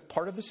likewise took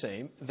part of the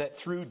same, that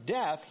through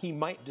death he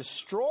might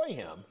destroy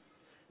him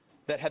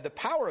that had the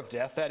power of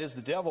death, that is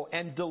the devil,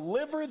 and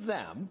deliver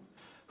them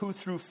who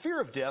through fear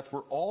of death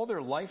were all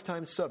their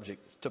lifetime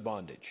subject to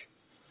bondage.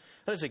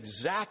 That is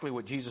exactly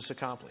what Jesus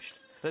accomplished.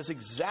 That is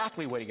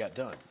exactly what he got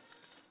done.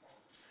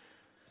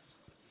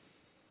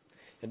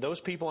 And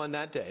those people on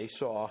that day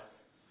saw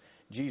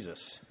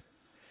Jesus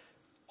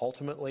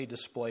ultimately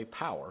display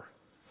power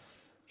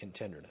and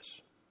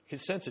tenderness.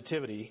 His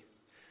sensitivity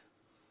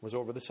was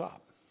over the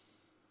top.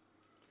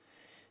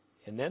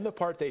 And then the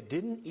part they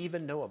didn't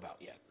even know about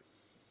yet.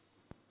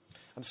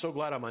 I'm so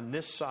glad I'm on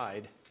this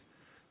side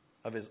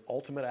of his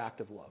ultimate act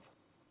of love.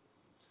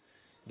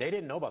 They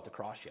didn't know about the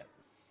cross yet.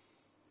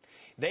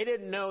 They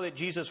didn't know that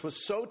Jesus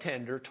was so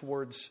tender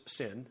towards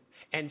sin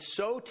and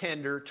so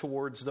tender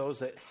towards those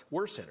that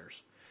were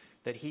sinners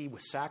that he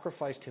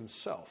sacrificed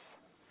himself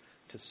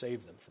to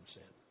save them from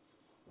sin.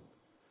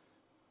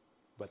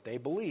 But they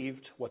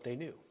believed what they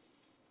knew.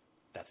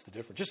 That's the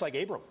difference. Just like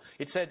Abram.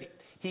 It said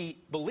he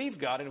believed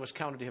God and it was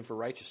counted to him for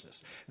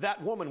righteousness.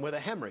 That woman with a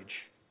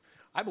hemorrhage,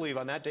 I believe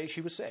on that day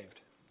she was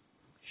saved.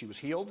 She was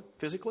healed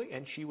physically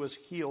and she was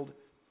healed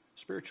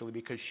spiritually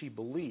because she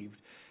believed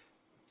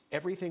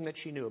everything that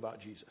she knew about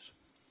Jesus.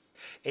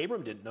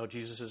 Abram didn't know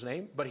Jesus'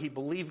 name, but he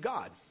believed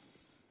God.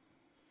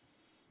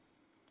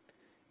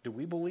 Do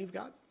we believe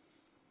God?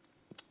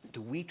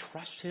 Do we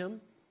trust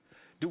him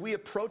Do we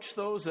approach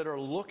those that are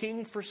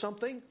looking for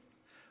something?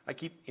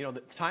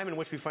 The time in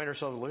which we find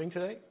ourselves living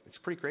today, it's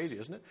pretty crazy,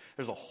 isn't it?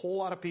 There's a whole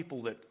lot of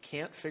people that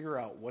can't figure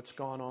out what's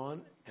gone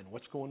on and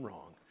what's going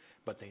wrong,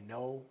 but they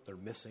know they're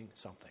missing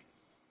something.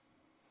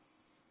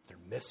 They're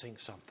missing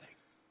something.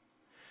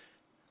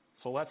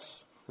 So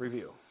let's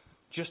review.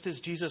 Just as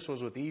Jesus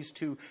was with these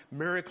two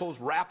miracles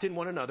wrapped in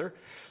one another,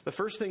 the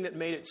first thing that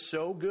made it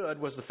so good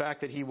was the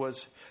fact that he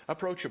was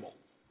approachable.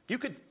 You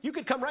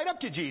could come right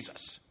up to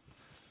Jesus.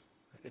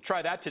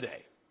 Try that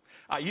today.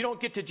 You don't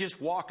get to just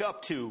walk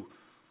up to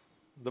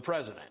the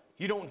president.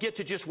 You don't get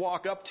to just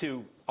walk up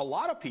to a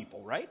lot of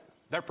people, right?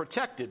 They're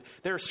protected.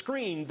 They're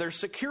screened. They're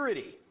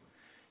security.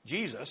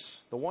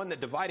 Jesus, the one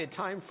that divided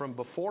time from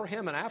before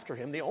him and after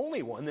him, the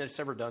only one that's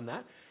ever done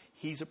that,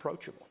 he's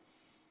approachable.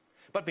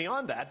 But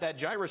beyond that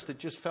Jairus that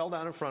just fell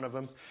down in front of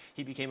him,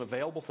 he became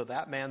available to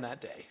that man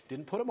that day.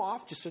 Didn't put him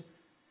off, just said,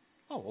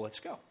 oh, well, let's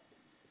go.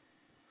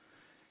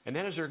 And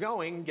then as they're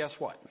going, guess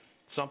what?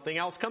 Something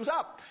else comes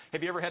up.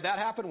 Have you ever had that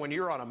happen when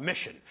you're on a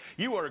mission?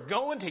 You are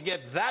going to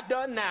get that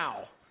done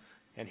now.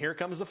 And here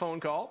comes the phone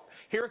call.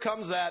 Here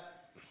comes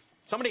that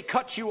somebody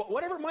cuts you,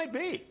 whatever it might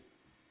be.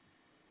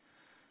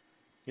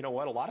 You know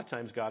what? A lot of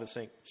times God is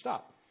saying,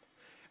 stop.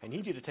 I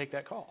need you to take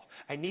that call.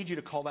 I need you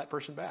to call that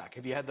person back.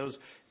 Have you had those,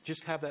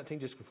 just have that thing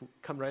just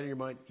come right in your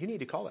mind? You need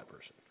to call that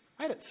person.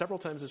 I had it several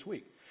times this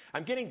week.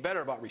 I'm getting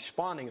better about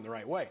responding in the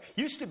right way.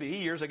 Used to be,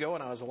 years ago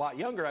when I was a lot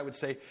younger, I would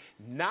say,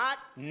 not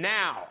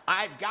now.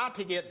 I've got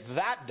to get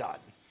that done.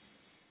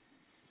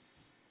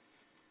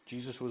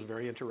 Jesus was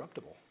very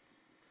interruptible.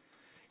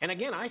 And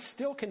again, I'm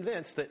still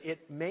convinced that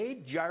it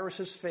made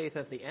Jairus' faith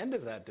at the end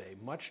of that day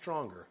much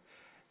stronger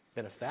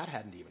than if that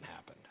hadn't even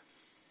happened.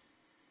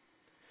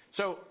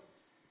 So,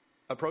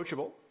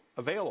 approachable,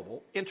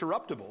 available,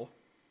 interruptible.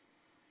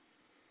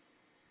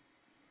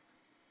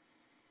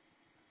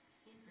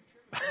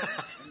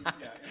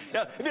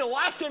 Now, it'll be the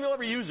last time you'll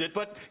ever use it,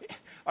 but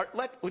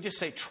we'll just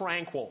say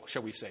tranquil,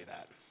 shall we say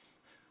that?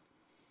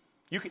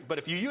 But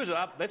if you use it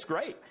up, that's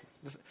great.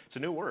 It's a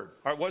new word.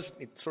 Or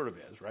it sort of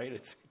is, right?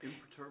 It's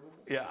imperturbable.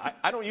 Yeah,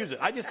 I don't use it.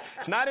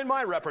 It's not in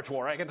my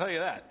repertoire, I can tell you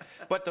that.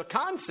 But the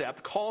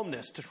concept,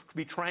 calmness, to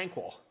be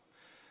tranquil.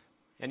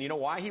 And you know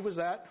why he was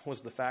that? Was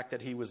the fact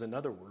that he was,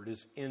 another word,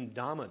 is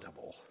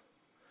indomitable.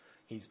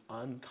 He's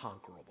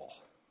unconquerable.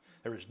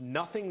 There is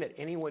nothing that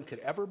anyone could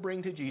ever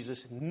bring to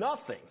Jesus,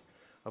 nothing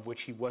of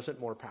which he wasn't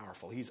more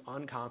powerful. He's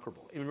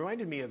unconquerable. It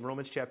reminded me of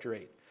Romans chapter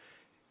 8,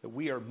 that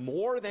we are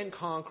more than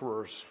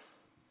conquerors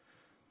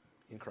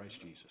in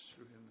Christ Jesus.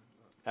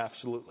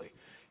 Absolutely.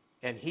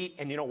 And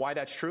you know why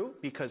that's true?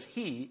 Because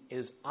he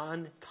is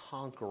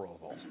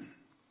unconquerable.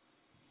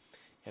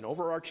 And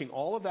overarching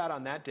all of that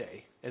on that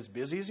day, as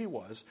busy as he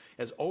was,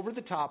 as over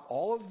the top,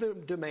 all of the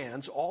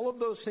demands, all of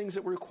those things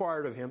that were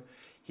required of him,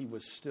 he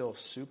was still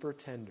super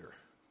tender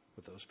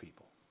with those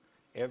people.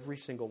 Every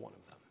single one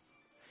of them.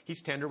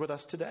 He's tender with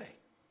us today.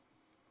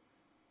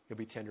 He'll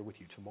be tender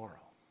with you tomorrow.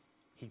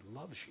 He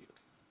loves you.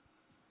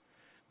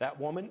 That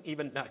woman,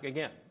 even,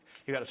 again,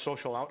 you had a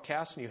social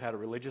outcast and you had a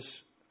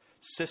religious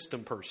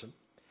system person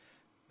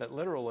that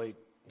literally,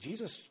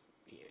 Jesus,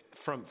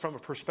 from a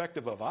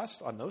perspective of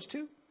us on those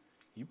two,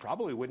 you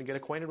probably wouldn't get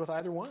acquainted with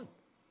either one.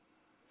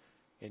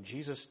 And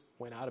Jesus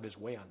went out of his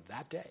way on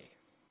that day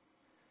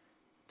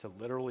to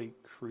literally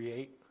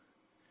create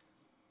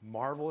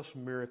marvelous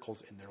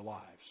miracles in their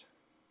lives.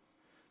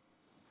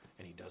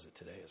 And he does it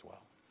today as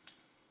well.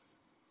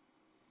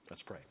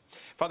 Let's pray.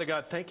 Father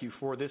God, thank you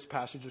for this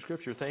passage of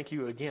Scripture. Thank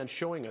you again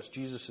showing us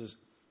Jesus'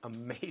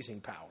 amazing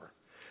power.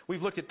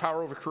 We've looked at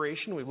power over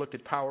creation. We've looked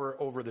at power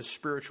over the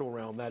spiritual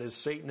realm, that is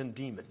Satan and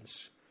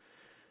demons.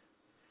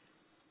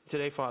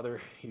 Today, Father,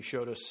 you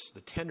showed us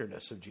the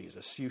tenderness of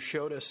Jesus. You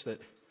showed us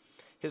that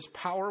his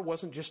power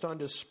wasn't just on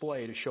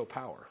display to show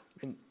power.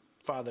 And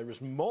Father, there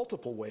was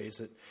multiple ways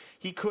that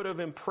he could have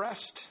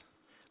impressed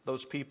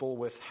those people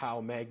with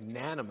how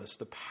magnanimous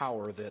the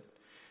power that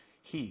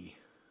he,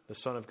 the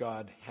Son of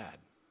God, had.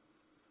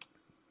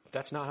 But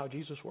that's not how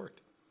Jesus worked.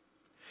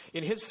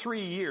 In his 3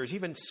 years,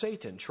 even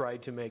Satan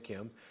tried to make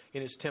him,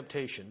 in his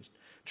temptations,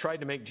 tried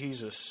to make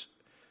Jesus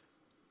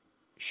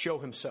show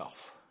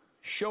himself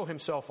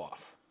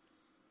off.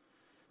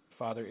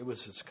 Father, it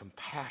was his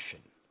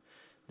compassion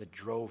that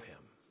drove him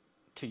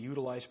to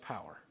utilize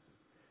power.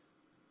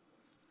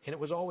 And it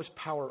was always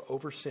power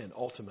over sin,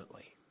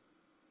 ultimately.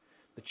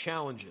 The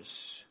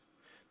challenges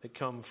that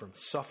come from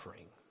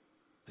suffering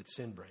that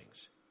sin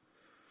brings.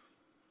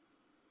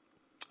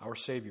 Our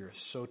Savior is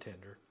so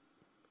tender,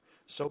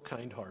 so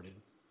kind-hearted,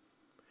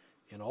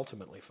 and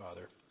ultimately,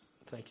 Father,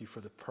 thank you for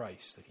the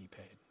price that he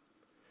paid.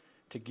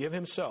 To give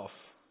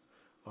himself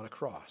on a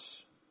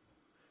cross,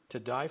 to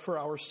die for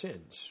our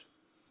sins,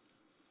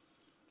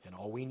 and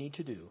all we need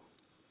to do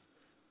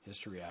is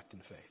to react in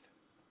faith.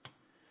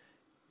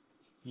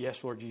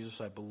 Yes, Lord Jesus,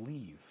 I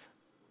believe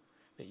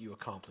that you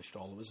accomplished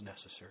all that was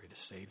necessary to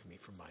save me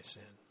from my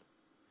sin.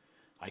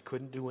 I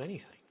couldn't do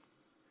anything.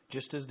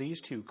 Just as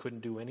these two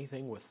couldn't do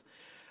anything with,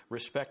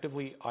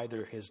 respectively,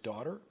 either his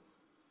daughter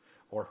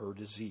or her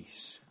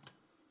disease.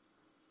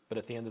 But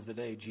at the end of the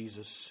day,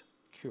 Jesus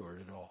cured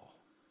it all.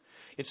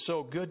 It's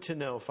so good to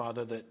know,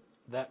 Father, that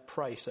that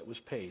price that was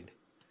paid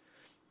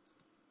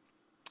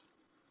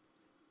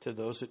to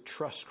those that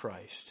trust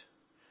Christ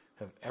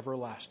have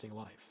everlasting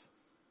life.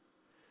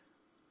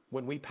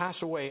 When we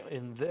pass away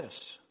in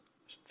this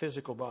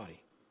physical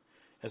body,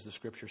 as the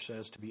Scripture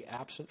says, to be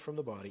absent from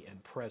the body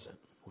and present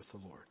with the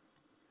Lord.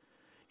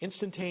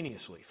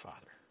 Instantaneously, Father,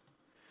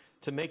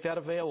 to make that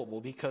available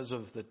because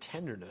of the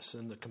tenderness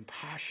and the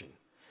compassion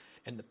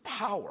and the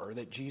power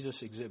that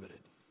Jesus exhibited,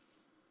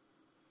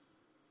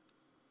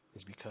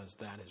 is because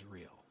that is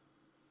real.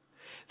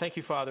 Thank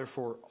you, Father,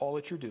 for all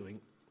that you're doing.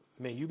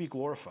 May you be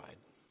glorified,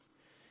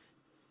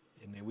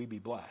 and may we be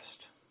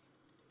blessed,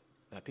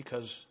 not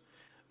because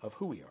of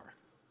who we are,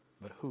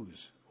 but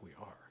whose we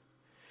are.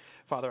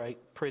 Father, I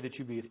pray that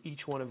you be with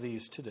each one of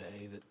these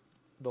today, that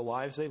the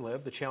lives they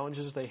live, the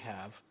challenges they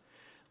have,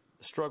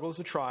 the struggles,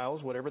 the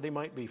trials, whatever they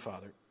might be,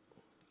 Father,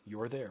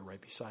 you're there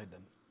right beside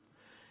them.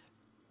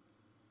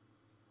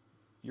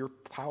 Your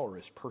power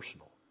is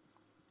personal.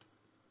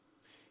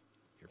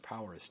 Your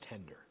power is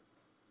tender.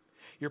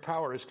 Your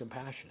power is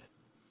compassionate.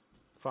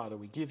 Father,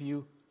 we give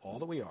you all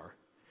that we are,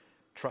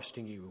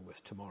 trusting you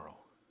with tomorrow,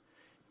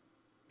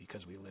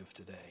 because we live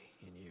today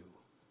in you.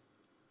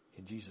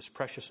 In Jesus'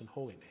 precious and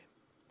holy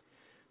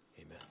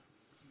name, amen.